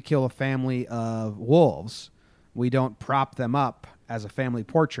when we kill a family of wolves, we don't prop them up as a family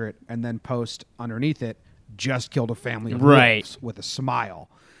portrait and then post underneath it, just killed a family of wolves with a smile.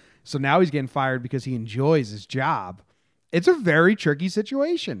 So now he's getting fired because he enjoys his job. It's a very tricky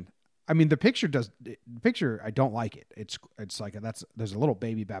situation. I mean, the picture, I don't like it. It's like there's a little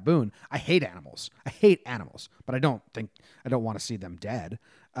baby baboon. I hate animals, but I don't want to see them dead.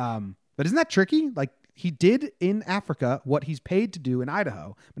 But isn't that tricky? Like, he did in Africa what he's paid to do in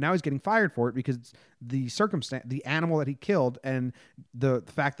Idaho, but now he's getting fired for it because the circumstance, the animal that he killed, and the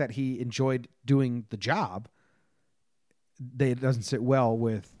fact that he enjoyed doing the job, it doesn't sit well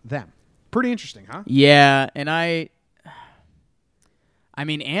with them. Pretty interesting, huh? Yeah, and I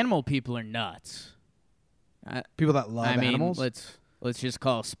mean, animal people are nuts. People that love animals. Let's just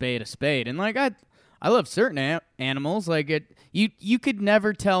call a spade, and like I love certain animals. Like you could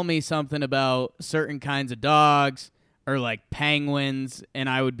never tell me something about certain kinds of dogs or like penguins, and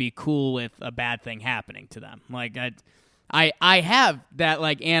I would be cool with a bad thing happening to them. Like I have that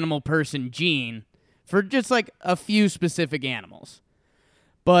like animal person gene for just like a few specific animals,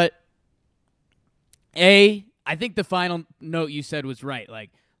 but I think the final note you said was right.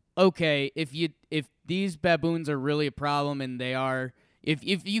 Like, okay, if these baboons are really a problem and they are, if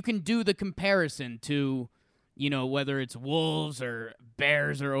you can do the comparison to, you know, whether it's wolves or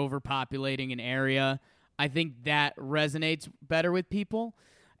bears are overpopulating an area, I think that resonates better with people.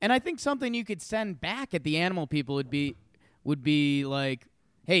 And I think something you could send back at the animal people would be like,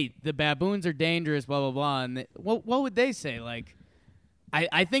 hey, the baboons are dangerous, blah, blah, blah. And what would they say? Like,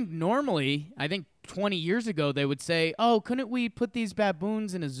 I think normally, 20 years ago, they would say, oh, couldn't we put these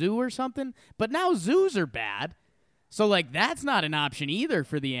baboons in a zoo or something? But now zoos are bad. So, like, that's not an option either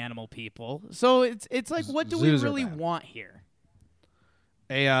for the animal people. So it's like, what do we really want here?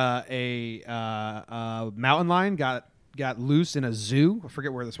 A mountain lion got loose in a zoo. I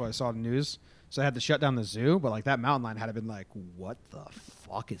forget where this was. I saw it in the news. So I had to shut down the zoo. But, like, that mountain lion had to been like, what the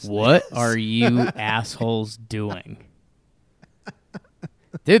fuck is what this? Are you assholes doing?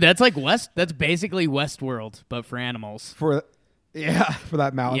 Dude, that's like that's basically Westworld, but for animals. For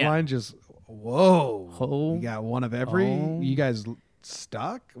that mountain lion, just whoa. You got one of every. You guys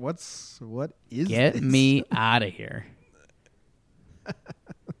stuck? What is Get this? me out of here.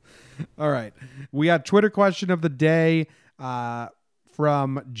 All right. We got Twitter question of the day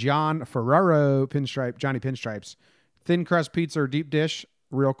from John Ferraro Johnny Pinstripes. Thin crust pizza or deep dish?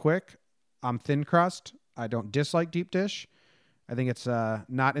 Real quick. I'm thin crust. I don't dislike deep dish. I think it's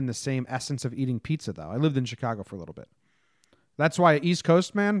not in the same essence of eating pizza, though. I lived in Chicago for a little bit. That's why East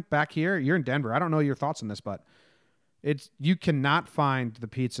Coast, man, back here, you're in Denver. I don't know your thoughts on this, but you cannot find the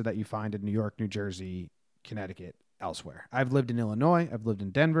pizza that you find in New York, New Jersey, Connecticut, elsewhere. I've lived in Illinois. I've lived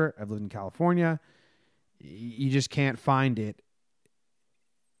in Denver. I've lived in California. You just can't find it.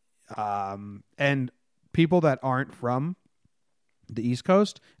 And people that aren't from the East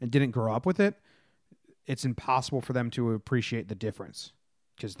Coast and didn't grow up with it, it's impossible for them to appreciate the difference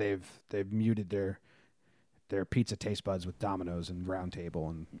because they've muted their pizza taste buds with Domino's and Round Table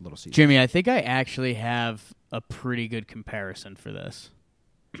and Little Caesars. Jimmy, I think I actually have a pretty good comparison for this.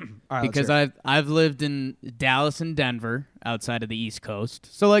 Right, because I've lived in Dallas and Denver outside of the East Coast.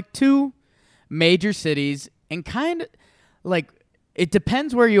 So like two major cities, and kind of like it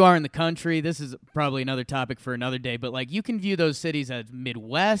depends where you are in the country. This is probably another topic for another day, but like you can view those cities as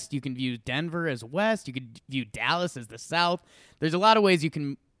Midwest, you can view Denver as West, you could view Dallas as the South. There's a lot of ways you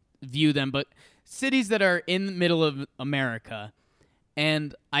can view them, but cities that are in the middle of America,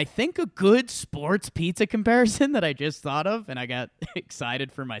 And I think a good sports pizza comparison that I just thought of, and I got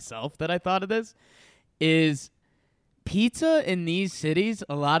excited for myself that I thought of this, is pizza in these cities,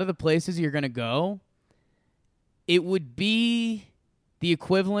 a lot of the places you're going to go, it would be the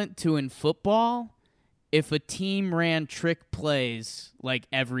equivalent to in football if a team ran trick plays like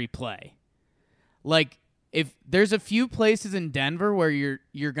every play. Like, if there's a few places in Denver where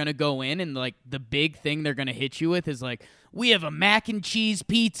you're going to go in and, like, the big thing they're going to hit you with is, like, we have a mac and cheese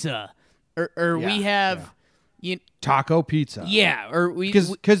pizza, or we have taco pizza. Yeah, or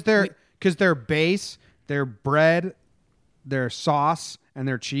because their base, their bread, their sauce, and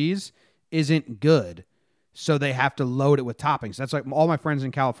their cheese isn't good, so they have to load it with toppings. That's like all my friends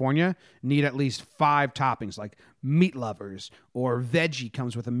in California need at least 5 toppings, like meat lovers or veggie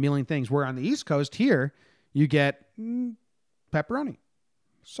comes with a million things. Where on the East Coast here, you get pepperoni,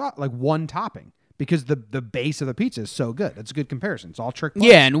 like one topping. Because the base of the pizza is so good. It's a good comparison. It's all trick plays.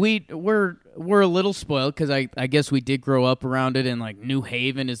 Yeah, and we're a little spoiled because I guess we did grow up around it, and like New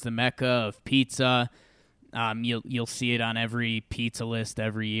Haven is the mecca of pizza. You'll see it on every pizza list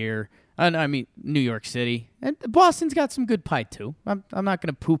every year. And I mean New York City, and Boston's got some good pie too. I'm not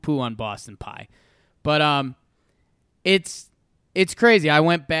gonna poo on Boston pie, but it's crazy. I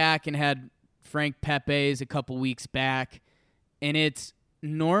went back and had Frank Pepe's a couple weeks back, and it's.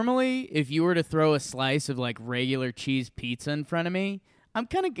 Normally, if you were to throw a slice of like regular cheese pizza in front of me, I'm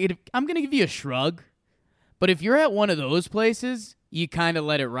gonna give you a shrug. But if you're at one of those places, you kind of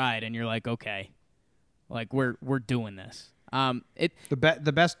let it ride, and you're like, okay, like we're doing this.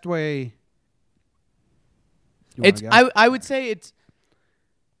 The best way. I would say it's.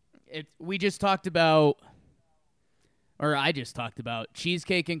 We just talked about, or I just talked about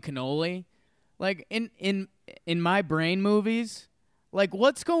cheesecake and cannoli, like in my brain movies. Like,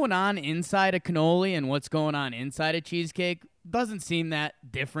 what's going on inside a cannoli and what's going on inside a cheesecake doesn't seem that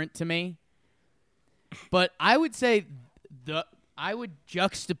different to me. But I would say I would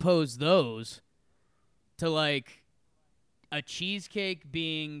juxtapose those to, like, a cheesecake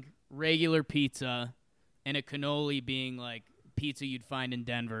being regular pizza and a cannoli being, like, pizza you'd find in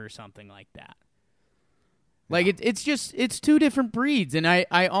Denver or something like that. Like, it's two different breeds. And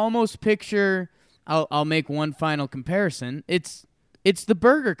I almost picture, I'll make one final comparison. It's the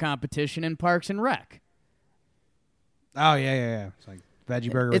burger competition in Parks and Rec. Oh, yeah. It's like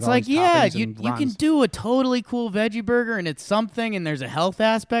veggie burger. It's like, yeah, you can do a totally cool veggie burger, and it's something, and there's a health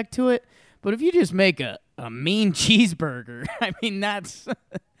aspect to it. But if you just make a mean cheeseburger, I mean, that's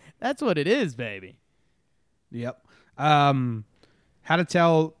what it is, baby. Yep. How to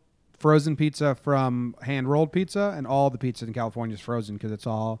tell frozen pizza from hand-rolled pizza, and all the pizza in California is frozen because it's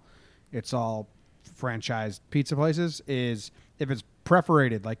all franchised pizza places, is if it's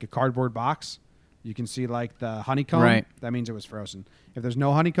perforated like a cardboard box, you can see like the honeycomb. Right. That means it was frozen. If there's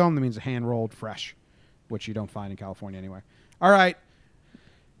no honeycomb, that means hand rolled fresh, which you don't find in California anyway. All right.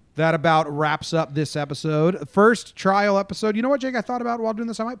 That about wraps up this episode. First trial episode. You know what, Jake, I thought about while doing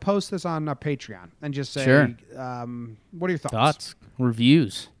this? I might post this on Patreon and just say, sure. What are your thoughts? Thoughts?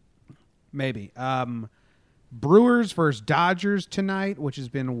 Reviews? Maybe. Brewers versus Dodgers tonight, which has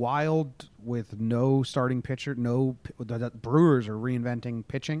been wild with no starting pitcher. The Brewers are reinventing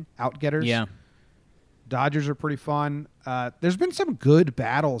pitching, outgetters. Yeah. Dodgers are pretty fun. There's been some good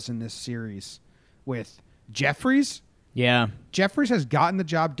battles in this series with Jeffries. Yeah. Jeffries has gotten the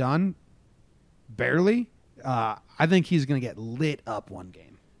job done, barely. I think he's going to get lit up one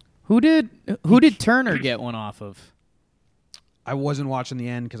game. Who did Turner get one off of? I wasn't watching the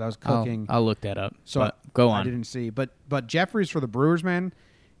end because I was cooking. I'll look that up. So go on. I didn't see. But Jeffries for the Brewers, man,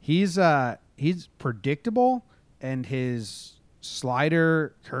 he's predictable, and his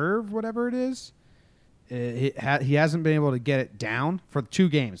slider curve, whatever it is, he hasn't been able to get it down for the 2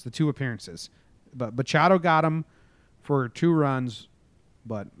 games, the 2 appearances. But Machado got him for 2 runs.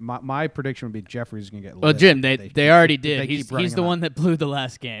 But my prediction would be Jeffries is going to get lit. Well, Jim, they already did. He's the one up. that blew the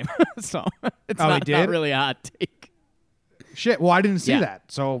last game. So it's not really a hot take. Shit, well, I didn't see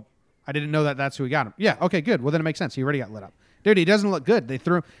that, so I didn't know that's who he got him. Yeah, okay, good. Well, then it makes sense. He already got lit up. Dude, he doesn't look good. They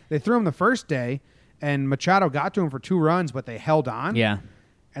threw him the first day, and Machado got to him for 2 runs, but they held on. Yeah.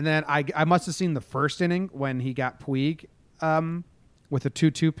 And then I must have seen the first inning when he got Puig with a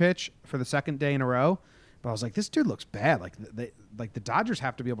 2-2 pitch for the second day in a row. But I was like, this dude looks bad. Like the Dodgers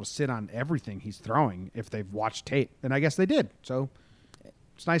have to be able to sit on everything he's throwing if they've watched tape. And I guess they did. So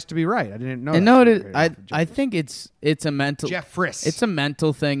it's nice to be right. I didn't know. And no, I think it's a mental. Jeff Friss. It's a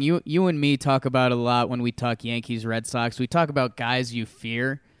mental thing. You and me talk about it a lot when we talk Yankees, Red Sox. We talk about guys you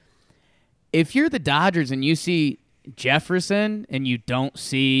fear. If you're the Dodgers and you see Jefferson and you don't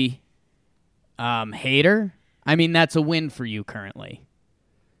see Hader, I mean, that's a win for you currently.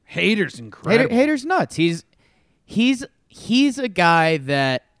 Hader's incredible. Hader's nuts. He's a guy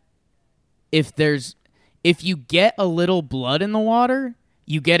that if you get a little blood in the water,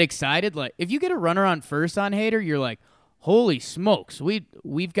 you get excited. Like if you get a runner on first on Hader, you're like, holy smokes,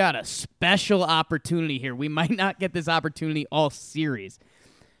 we've got a special opportunity here. We might not get this opportunity all series.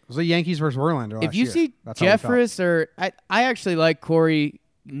 It was the Yankees versus Verlander last If you year. see Jeffress or I actually like Corey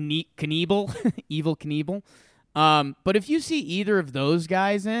Knievel, Evil Knievel. But if you see either of those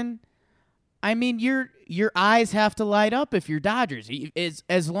guys in, I mean, your eyes have to light up if you're Dodgers.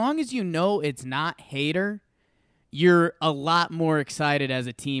 As long as you know it's not Hader, you're a lot more excited as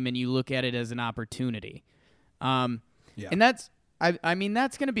a team and you look at it as an opportunity. And that's I mean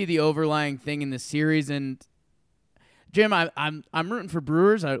that's going to be the overlying thing in the series. And Jim, I'm rooting for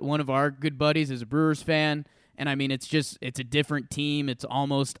Brewers. One of our good buddies is a Brewers fan, and I mean it's a different team. It's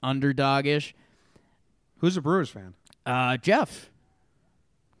almost underdog-ish. Who's a Brewers fan? Jeff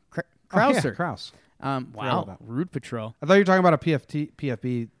Krauser. Oh, yeah, Kraus. Wow, Rude Patrol. I thought you were talking about a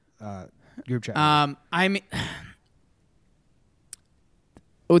PFB group chat. I mean,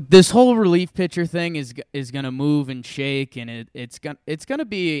 this whole relief pitcher thing is going to move and shake, and it's going to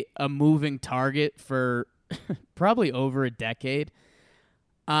be a moving target for probably over a decade.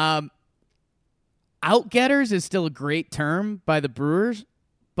 Outgetters is still a great term by the Brewers,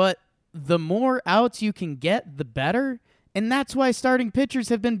 but the more outs you can get, the better. And that's why starting pitchers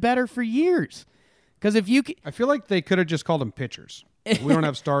have been better for years. Because if you, I feel like they could have just called them pitchers. We don't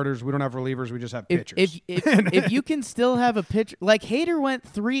have starters. We don't have relievers. We just have pitchers. If you can still have a pitcher, like Hader went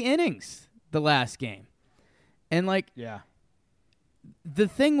 3 innings the last game, and the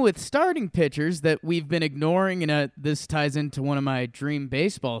thing with starting pitchers that we've been ignoring, and this ties into one of my dream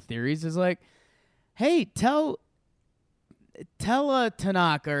baseball theories, is like, hey, tell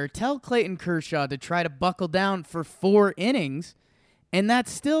Tanaka or tell Clayton Kershaw to try to buckle down for 4 innings, and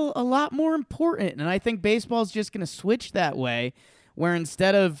that's still a lot more important. And I think baseball's just going to switch that way, where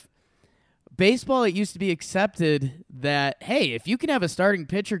instead of baseball, it used to be accepted that, hey, if you can have a starting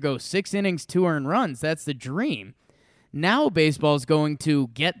pitcher go 6 innings, 2 earned runs, that's the dream. Now baseball's going to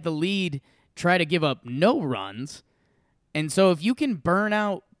get the lead, try to give up no runs, and so if you can burn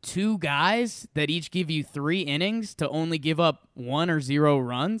out 2 guys that each give you 3 innings to only give up 1 or 0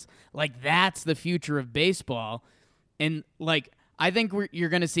 runs, like that's the future of baseball. And like I think you're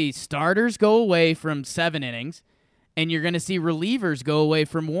going to see starters go away from 7 innings, and you're going to see relievers go away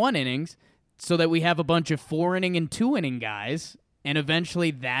from 1 innings, so that we have a bunch of 4 inning and 2 inning guys, and eventually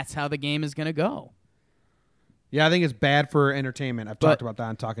that's how the game is going to go. Yeah, I think it's bad for entertainment. I've talked about that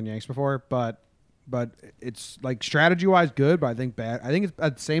on Talking Yanks before, but it's like strategy-wise good, but I think bad. I think it's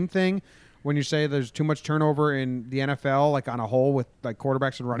the same thing when you say there's too much turnover in the NFL, like on a whole with like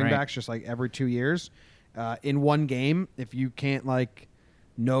quarterbacks and running backs, just like every 2 years. In one game, if you can't like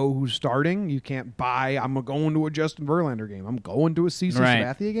know who's starting, you can't buy, I'm going to a Justin Verlander game. I'm going to a Cecil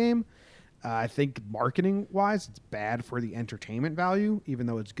Sabathia game. I think marketing-wise, it's bad for the entertainment value, even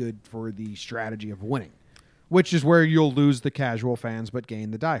though it's good for the strategy of winning, which is where you'll lose the casual fans but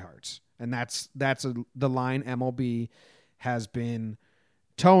gain the diehards. And that's the line MLB has been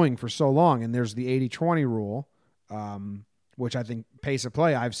towing for so long. And there's the 80-20 rule, which I think pace of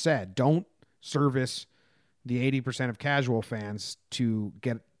play, I've said, don't service the 80% of casual fans to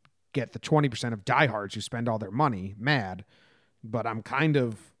get the 20% of diehards who spend all their money mad. But I'm kind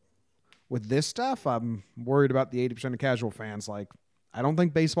of, with this stuff, I'm worried about the 80% of casual fans. Like, I don't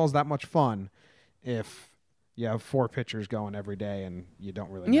think baseball's that much fun if you have 4 pitchers going every day and you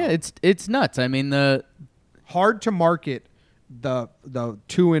don't really know. Yeah, it's nuts. I mean, hard to market the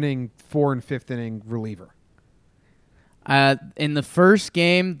 2 inning, 4 and 5th inning reliever. In the first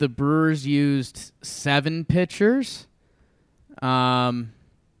game, the Brewers used 7 pitchers. And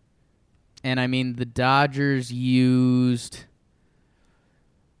I mean, the Dodgers used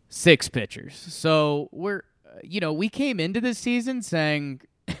 6 pitchers. So we came into this season saying,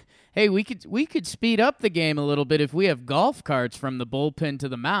 hey, we could speed up the game a little bit if we have golf carts from the bullpen to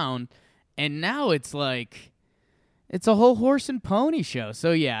the mound. And now it's like it's a whole horse and pony show.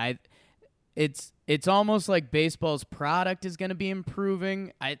 So yeah, it's almost like baseball's product is going to be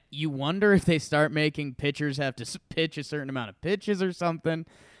improving. You wonder if they start making pitchers have to pitch a certain amount of pitches or something.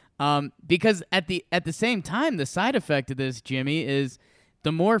 Because at the same time, the side effect of this, Jimmy, is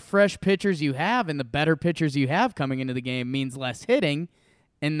the more fresh pitchers you have and the better pitchers you have coming into the game means less hitting.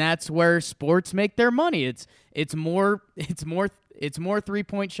 And that's where sports make their money. It's more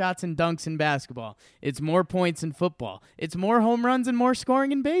 3-point shots and dunks in basketball. It's more points in football. It's more home runs and more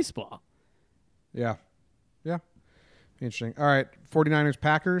scoring in baseball. Yeah. Interesting. All right, 49ers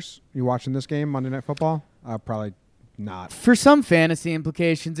Packers. You watching this game, Monday Night Football? Probably not. For some fantasy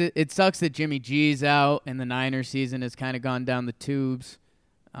implications, it sucks that Jimmy G's out and the Niners season has kind of gone down the tubes.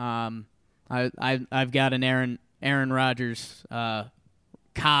 I've got an Aaron Rodgers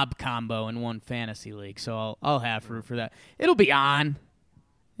Cobb combo in one fantasy league, so I'll have root for that. It'll be on.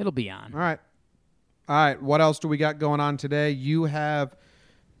 All right. What else do we got going on today? You have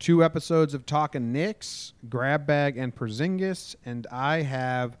 2 episodes of Talking Knicks, Grab Bag, and Porzingis, and I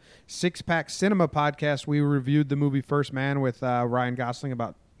have Six Pack Cinema podcast. We reviewed the movie First Man with Ryan Gosling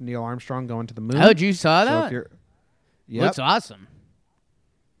about Neil Armstrong going to the moon. Oh, you saw that? Yep. Looks awesome.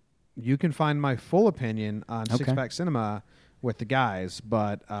 You can find my full opinion on Six Pack Cinema with the guys,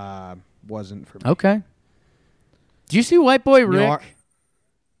 but wasn't for me. Okay. Did you see White Boy Rick?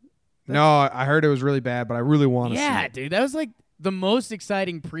 No, I heard it was really bad, but I really want to see it. Yeah, dude. That was like the most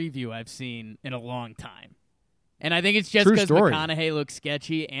exciting preview I've seen in a long time. And I think it's just because McConaughey looks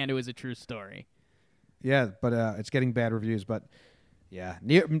sketchy and it was a true story. Yeah, but it's getting bad reviews. But, yeah.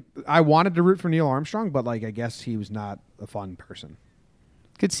 I wanted to root for Neil Armstrong, but, like, I guess he was not a fun person.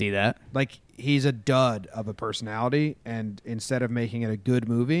 Could see that. Like, he's a dud of a personality, and instead of making it a good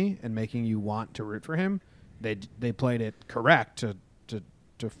movie and making you want to root for him, they played it correct to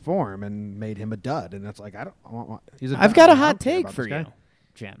form and made him a dud. And that's like, I've got a hot take for you,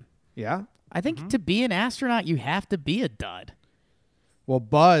 Jim. Yeah? I think to be an astronaut, you have to be a dud. Well,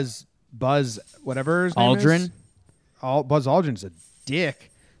 Buzz, whatever his name is. Buzz Aldrin's a dick,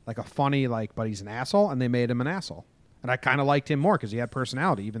 like a funny, but he's an asshole, and they made him an asshole. And I kind of liked him more because he had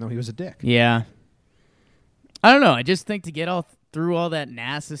personality, even though he was a dick. Yeah. I don't know. I just think to get through all that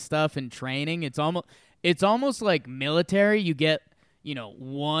NASA stuff and training, it's almost like military. You get,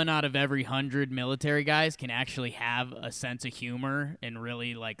 1 out of every 100 military guys can actually have a sense of humor and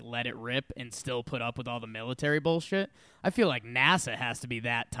really let it rip and still put up with all the military bullshit. I feel like NASA has to be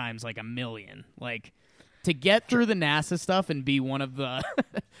that times a million. To get through the NASA stuff and be one of the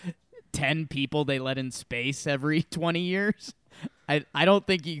 10 people they let in space every 20 years. I don't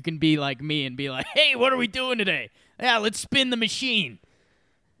think you can be like me and be like, hey, what are we doing today? Yeah, let's spin the machine.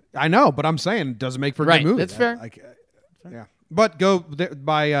 I know, but I'm saying it doesn't make for a good movie. That's fair. Yeah. But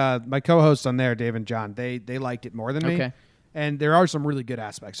my co-hosts on there, Dave and John, they liked it more than me. Okay. And there are some really good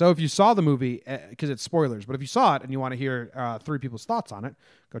aspects. So if you saw the movie, because it's spoilers, but if you saw it and you want to hear 3 people's thoughts on it,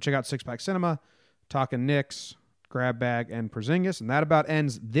 go check out Six Pack Cinema, Talking Knicks, Grab Bag, and Porzingis. And that about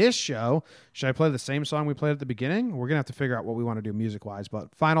ends this show. Should I play the same song we played at the beginning? We're going to have to figure out what we want to do music-wise.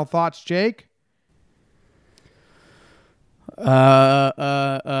 But final thoughts, Jake? He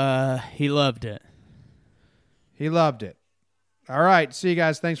loved it. He loved it. All right. See you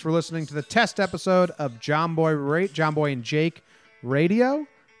guys. Thanks for listening to the test episode of John Boy and Jake Radio.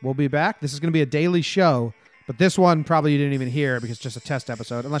 We'll be back. This is going to be a daily show, but this one probably you didn't even hear because it's just a test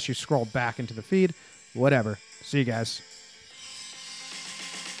episode, unless you scrolled back into the feed. Whatever. See you guys.